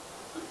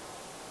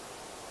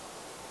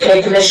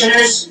 Okay,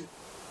 commissioners?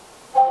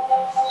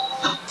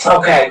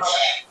 Okay.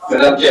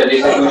 Madam Chair,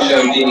 this is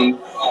Commissioner Dean.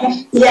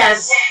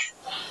 Yes.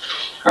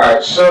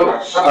 Alright,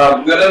 so,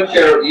 Madam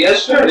Chair,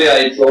 yesterday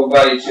I drove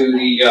by to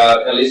the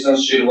Ellison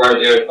Street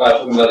where they're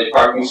talking about the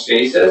parking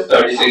spaces,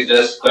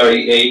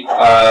 36-38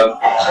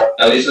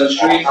 Ellison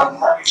Street.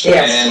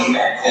 Yes.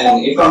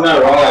 And if I'm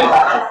not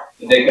wrong,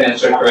 if they can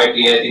answer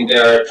correctly, I think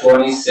there are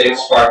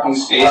 26 parking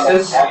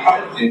spaces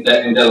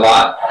in the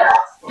lot.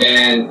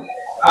 And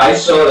I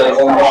saw that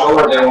almost all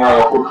of them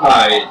are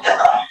occupied.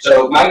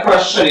 So my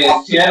question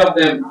is, 10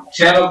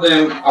 of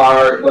them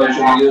are going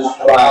to be used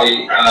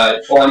by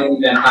 20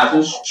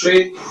 Manhattan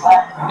Street,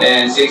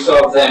 and 6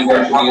 of them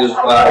going to be used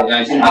by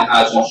 19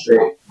 Manhattan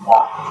Street.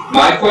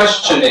 My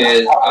question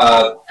is,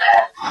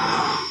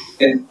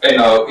 is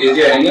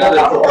there any other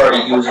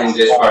property using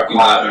this parking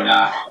lot or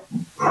not?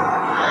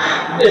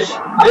 This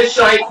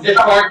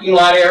parking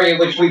lot area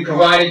which we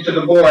provided to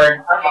the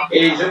board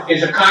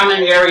is a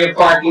common area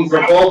parking for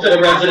both of the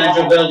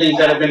residential buildings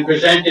that have been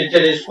presented to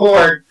this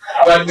board.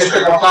 But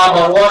Mr.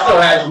 Capalbo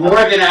also has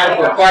more than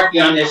adequate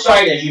parking on this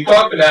site, as you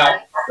talked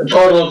about, a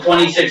total of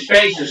 26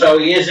 spaces. So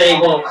he is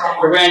able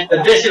to rent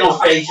additional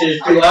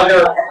spaces to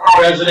other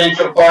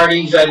residential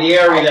parties in the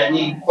area that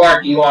need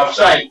parking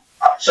off-site.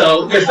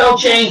 So there's no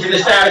change in the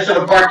status of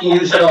the parking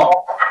use at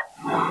all.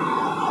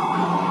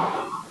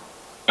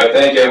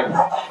 Thank you.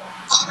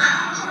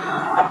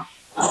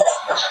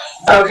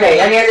 Okay,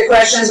 any other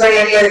questions by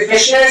any other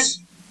commissioners?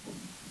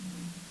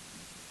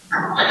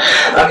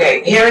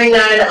 Okay, hearing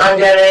none, I'm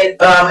gonna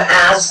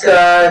ask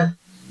Mr.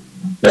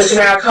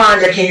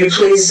 Maraconda, can you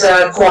please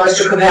call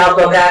Mr.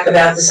 Capalbo back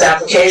about this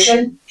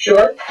application?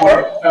 Sure.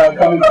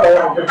 Coming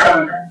forward.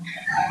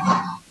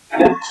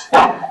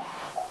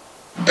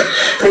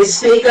 Please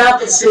speak up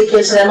and speak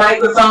into the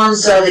microphone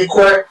so the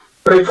court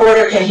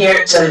reporter can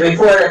hear, so the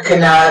reporter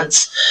can,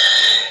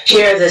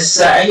 hear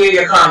this, hear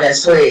your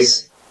comments,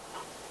 please.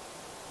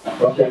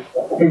 Okay.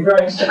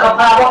 Mr.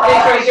 Capalbo,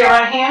 please raise your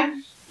right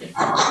hand.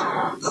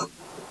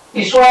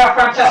 You swear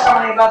affirm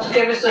testimony about to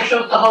give us the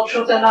truth, the whole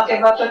truth, and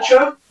nothing but the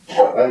truth?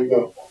 I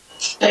do.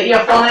 State your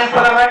full name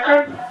for the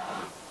record.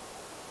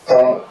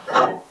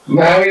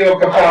 Mario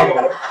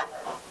Capalbo.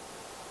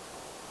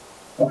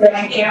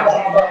 Thank you. Now,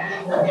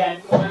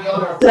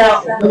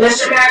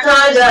 Mr.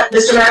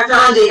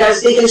 Mariconda, you gotta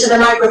speak into the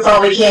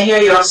microphone, we can't hear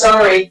you, I'm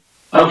sorry.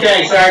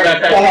 Okay, sorry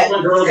about that. Go ahead.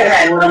 Go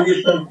ahead.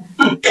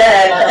 Go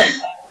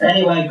ahead.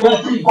 Anyway,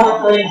 Quincy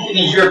Corporation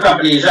is your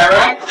company, is that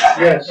right?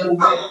 Yes.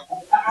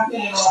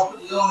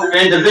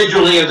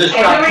 Individually of this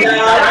company.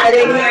 I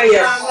didn't hear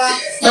you.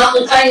 No,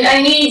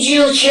 I need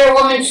you,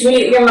 Chairwoman, to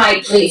mute your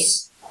mic,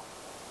 please.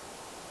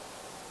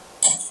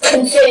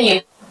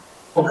 Continue.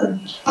 Okay.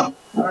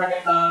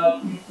 Alright,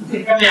 you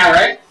can hear me now,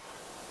 right?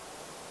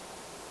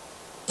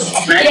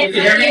 Matt, you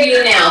can hear I me? hear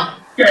you now.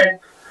 Okay.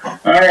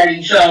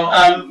 Alrighty, so,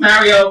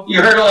 Mario,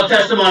 you heard all the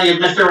testimony of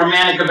Mr.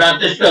 Romanek about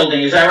this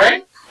building, is that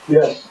right?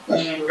 Yes.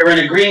 You're in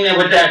agreement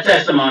with that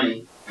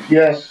testimony?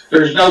 Yes.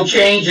 There's no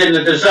change in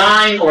the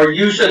design or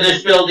use of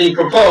this building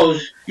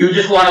proposed. You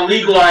just want to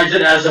legalize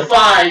it as a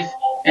 5,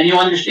 and you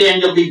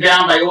understand you'll be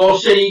bound by all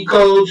city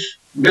codes,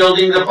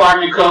 building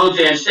department codes,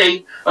 and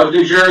state of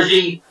New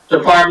Jersey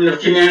Department of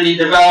Community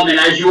Development,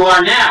 as you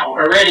are now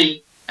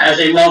already as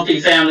a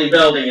multi-family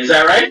building. Is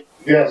that right?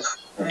 Yes.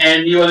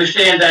 And you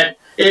understand that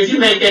if you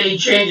make any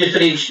changes to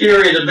the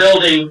exterior of the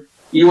building,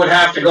 you would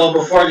have to go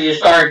before the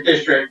Historic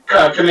District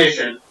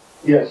Commission.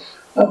 Yes.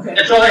 Okay.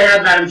 That's all I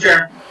have, Madam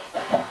Chair.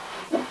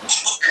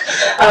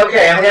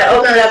 Okay, I'm gonna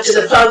open it up to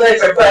the public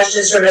for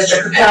questions for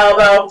Mr.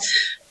 Capalbo.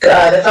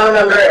 The phone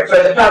number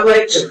for the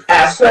public to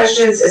ask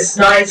questions is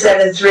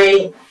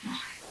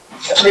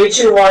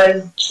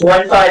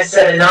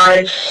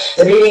 973-321-1579.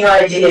 The meeting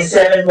ID is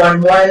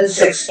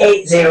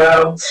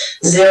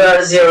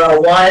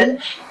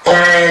 711-680-001.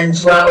 And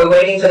while we're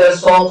waiting for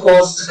those phone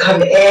calls to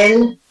come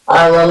in,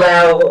 I'll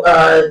allow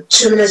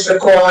 2 minutes for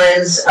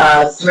call-ins,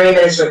 3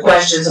 minutes for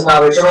questions, and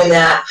while we're doing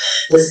that,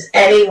 does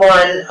any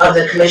one of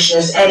the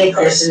commissioners, any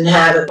person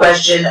have a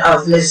question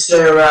of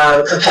Mr.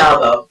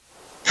 Capalbo?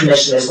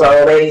 Commissioners, while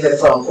we're waiting for the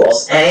phone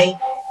calls. Any?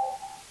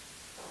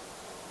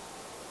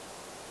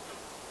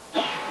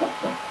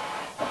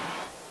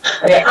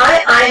 Okay,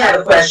 I have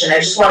a question. I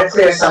just want to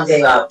clear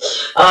something up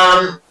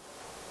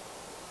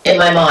in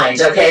my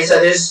mind. Okay, so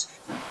there's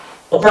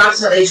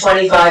approximately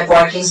 25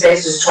 parking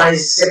spaces,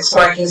 26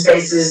 parking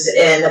spaces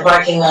in the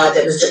parking lot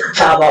that Mr.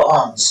 Capalbo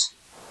owns.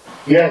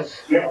 Yes.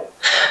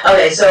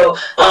 Okay, so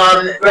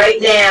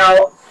right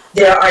now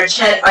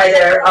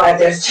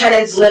there's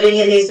tenants living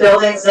in these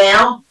buildings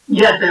now?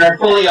 Yes, they are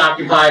fully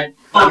occupied.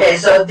 Okay,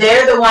 so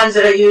they're the ones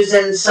that are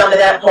using some of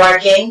that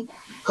parking,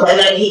 and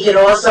then he can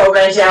also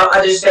rent out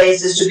other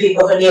spaces to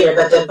people who need it,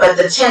 but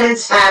the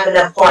tenants have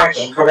enough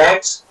parking,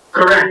 correct?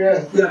 Correct.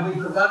 Yeah. We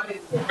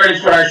provided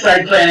for our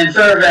site plan and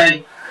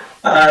survey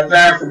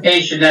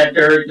verification that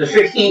the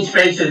 15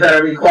 spaces that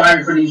are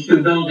required for these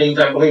 2 buildings,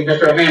 I believe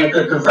Mr. Romanek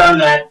could confirm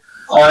that,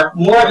 are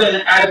more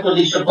than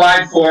adequately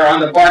supplied for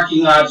on the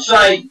parking lot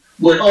site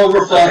with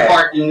overflow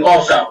parking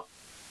also.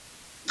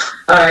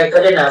 All right,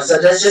 good enough. So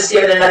let's just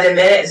give it another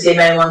minute and see if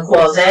anyone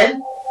calls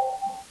in.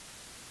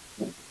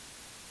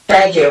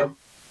 Thank you.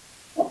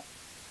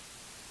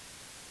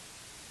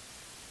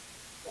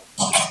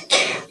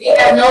 We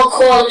have no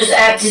callers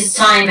at this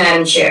time,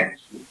 Madam Chair.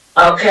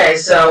 Okay,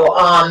 so,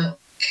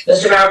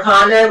 Mr.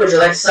 Mariconda, would you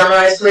like to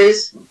summarize,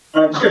 please?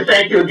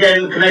 Thank you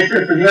again,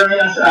 Commissioner, for hearing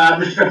us.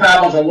 Mr.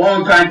 Capalbo is a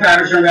longtime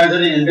Paterson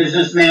resident and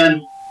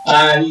businessman.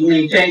 He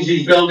maintains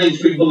these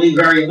buildings, we believe,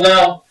 very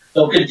well.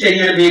 He'll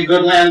continue to be a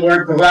good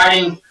landlord,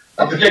 providing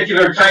a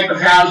particular type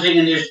of housing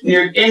in the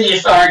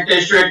Historic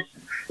District,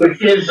 which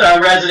gives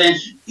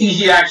residents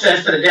easy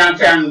access to the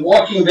downtown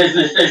walking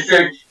business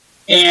district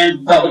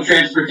and public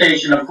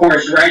transportation, of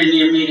course, right in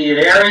the immediate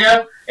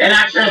area, and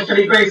access to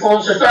the Great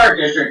Falls Historic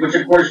District, which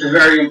of course is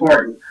very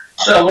important.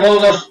 So with all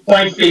those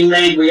points being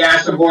made, we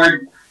ask the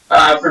board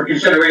for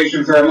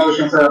consideration for a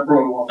motion for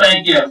approval.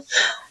 Thank you.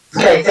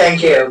 Okay,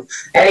 thank you.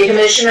 Any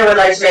commissioner would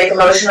like to make a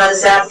motion on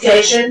this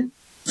application?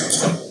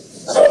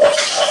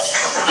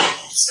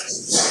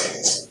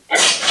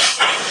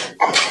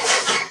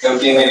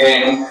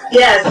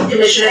 Yes,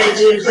 Commissioner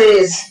Dean,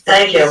 please.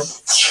 Thank you.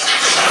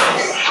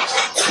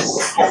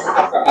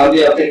 On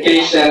the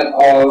application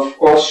of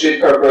Cross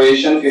Street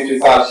Corporation,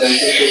 55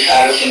 Central Street,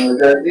 Paterson, New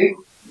Jersey,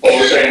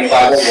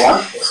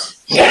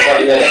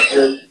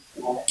 07501.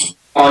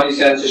 On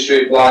Central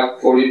Street, block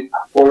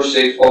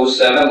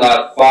 4607,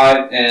 lot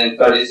 5 and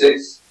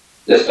 36.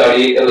 The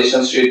 38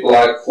 Elysian Street,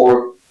 block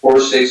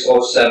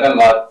 4607,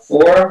 lot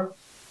 4.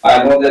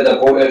 I move that the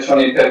board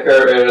attorney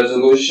prepare a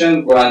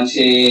resolution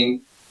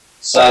granting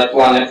site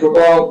plan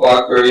approval,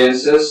 block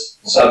variances,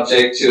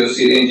 subject to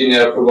city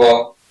engineer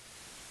approval,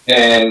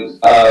 and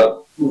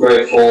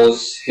Great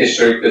Falls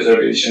Historic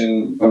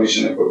Preservation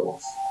Commission approval.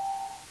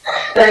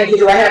 Thank you.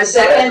 Do I have a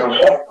second?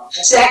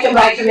 Second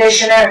by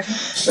Commissioner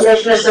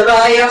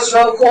Ceballos.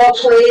 Roll call,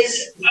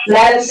 please.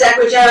 Madam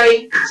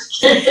Secretary?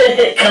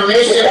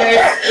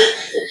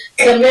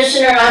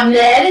 Commissioner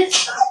Ahmed?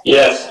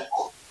 Yes.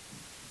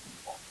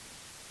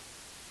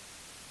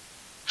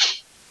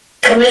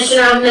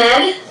 Commissioner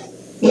Ahmed?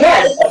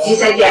 Yes, he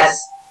said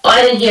yes. Oh,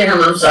 I didn't hear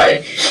him, I'm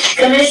sorry.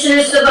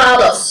 Commissioner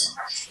Ceballos?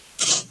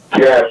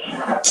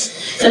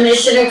 Yes.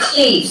 Commissioner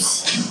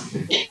Cleaves?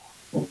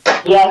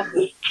 Yes.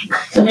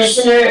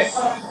 Commissioner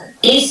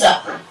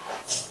Issa?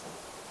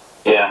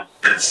 Yeah.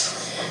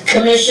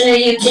 Commissioner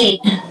Eugene?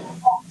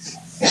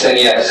 I said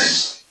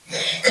yes.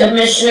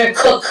 Commissioner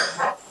Cook?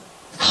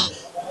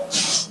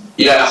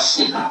 Yes.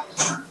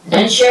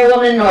 And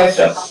Chairwoman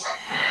Northrop?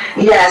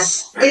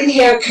 Yes. Didn't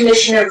hear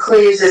Commissioner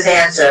Cleaves'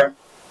 answer.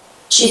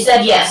 She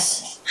said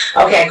yes.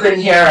 Okay, I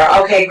couldn't hear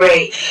her. Okay,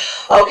 great.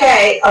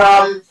 Okay,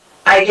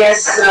 I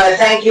guess,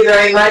 thank you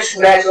very much.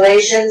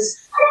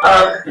 Congratulations.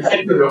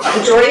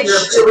 George,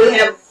 do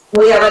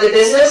we have other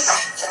business?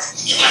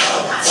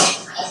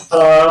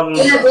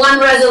 We have one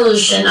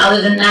resolution,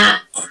 other than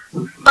that.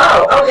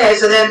 Oh, okay,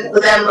 so then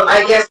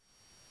I guess.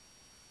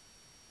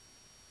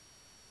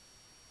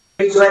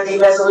 Do you want the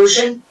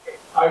resolution?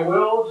 I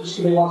will, just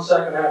give me 1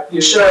 second after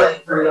you.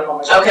 Surely. Bring it up on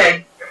my.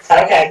 Okay,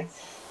 okay.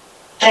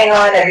 Hang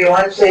on,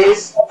 everyone,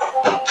 please.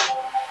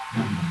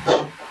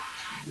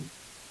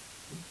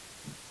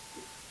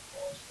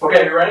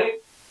 Okay, you ready?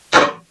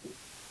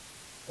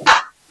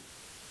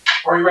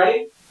 Are you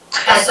ready?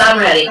 Yes, I'm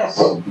ready.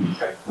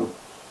 Okay.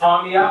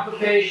 On the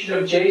application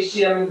of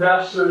JCM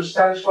Investors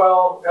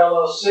 1012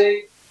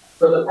 LLC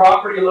for the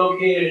property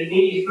located at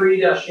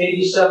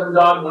 83-87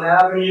 Dodman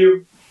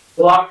Avenue,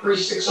 Block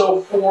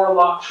 3604,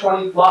 lots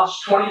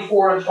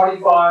 24 and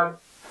 25.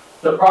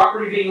 The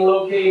property being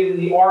located in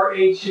the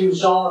RA2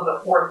 zone of the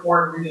 4th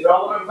Ward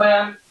redevelopment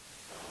plan.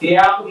 The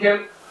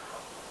applicant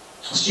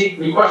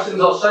requesting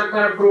the site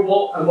plan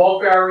approval and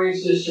bulk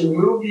variances to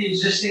remove the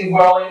existing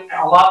dwelling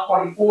on lot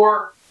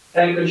 24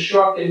 and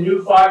construct a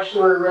new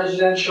 5-story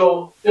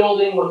residential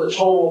building with a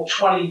total of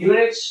 20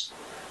 units.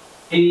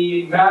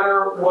 The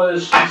matter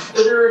was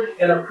considered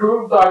and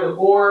approved by the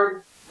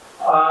board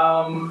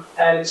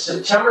at its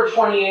September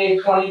 28,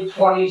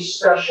 2020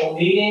 special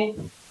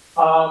meeting.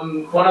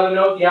 One other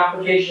note, the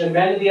application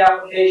amended the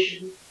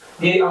application.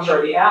 The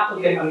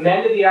applicant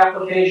amended the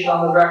application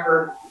on the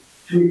record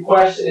to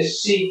request and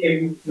seek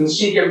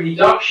a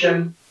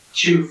reduction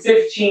to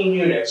 15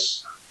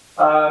 units.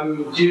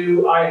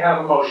 Do I have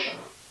a motion?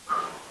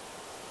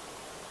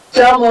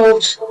 So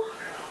moved.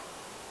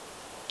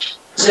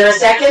 Is there a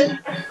second?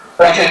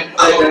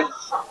 Second.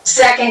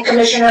 Second,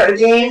 Commissioner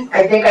Udine.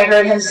 I think I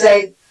heard him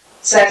say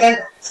second.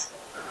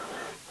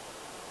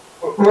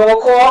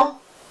 Roll call.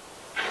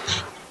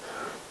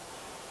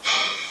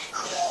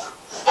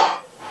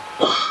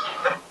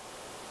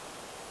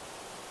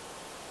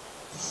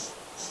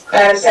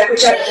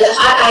 Secretary.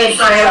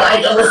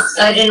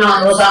 I didn't know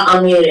I was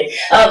unmuted.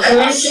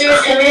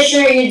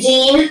 Commissioner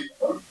Udine?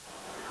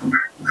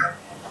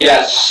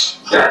 Yes.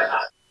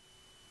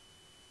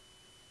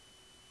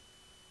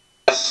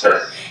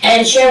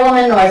 And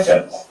Chairwoman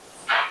Northrop?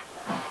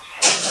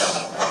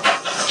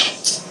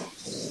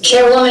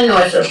 Chairwoman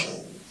Northrop?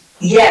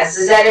 Yes,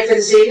 is that it for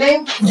this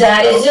evening?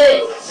 That is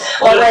it.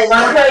 Oh, wait,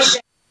 one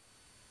question.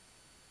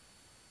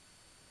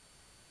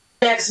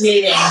 Next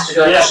meeting, Mr.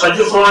 Deutsch. Yes, I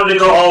just wanted to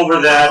go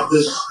over that.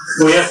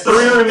 We have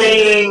 3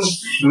 remaining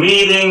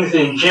meetings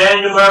in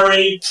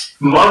January.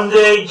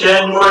 Monday,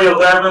 January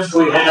 11th,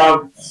 we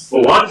have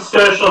 1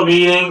 special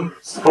meeting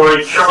for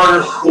a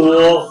charter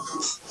school,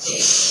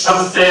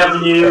 7th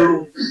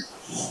Avenue,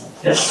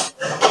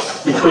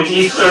 between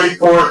East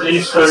 34th and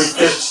East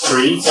 35th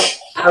Street.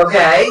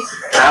 Okay.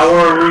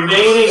 Our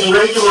remaining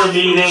regular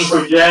meeting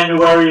for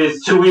January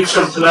is 2 weeks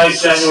from tonight,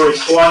 January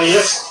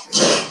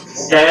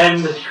 20th.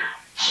 And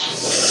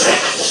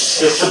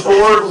if the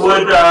board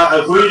would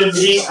agree to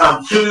meet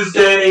on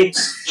Tuesday,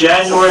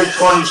 January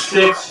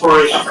 26th for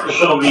a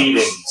special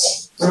meeting.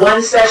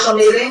 1 special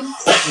meeting?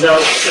 No,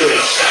 2.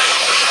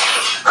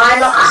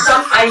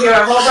 I hear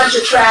a whole bunch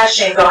of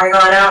trashing going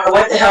on. I don't know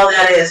what the hell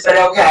that is, but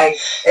okay.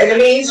 In the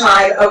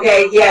meantime,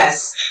 okay,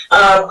 yes,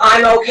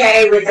 I'm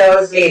okay with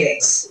those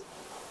meetings.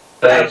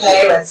 Thanks.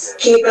 Okay, let's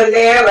keep them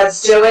there,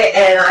 let's do it,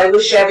 and I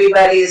wish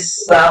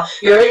everybody's, well,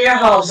 you're in your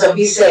home, so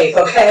be safe,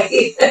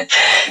 okay?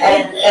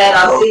 and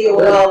I'll see you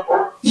all.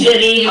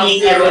 Good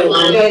evening,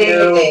 everyone. Good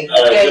evening.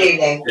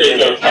 Good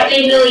evening.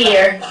 Happy New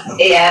Year.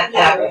 Yeah,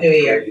 Happy New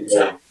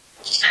Year.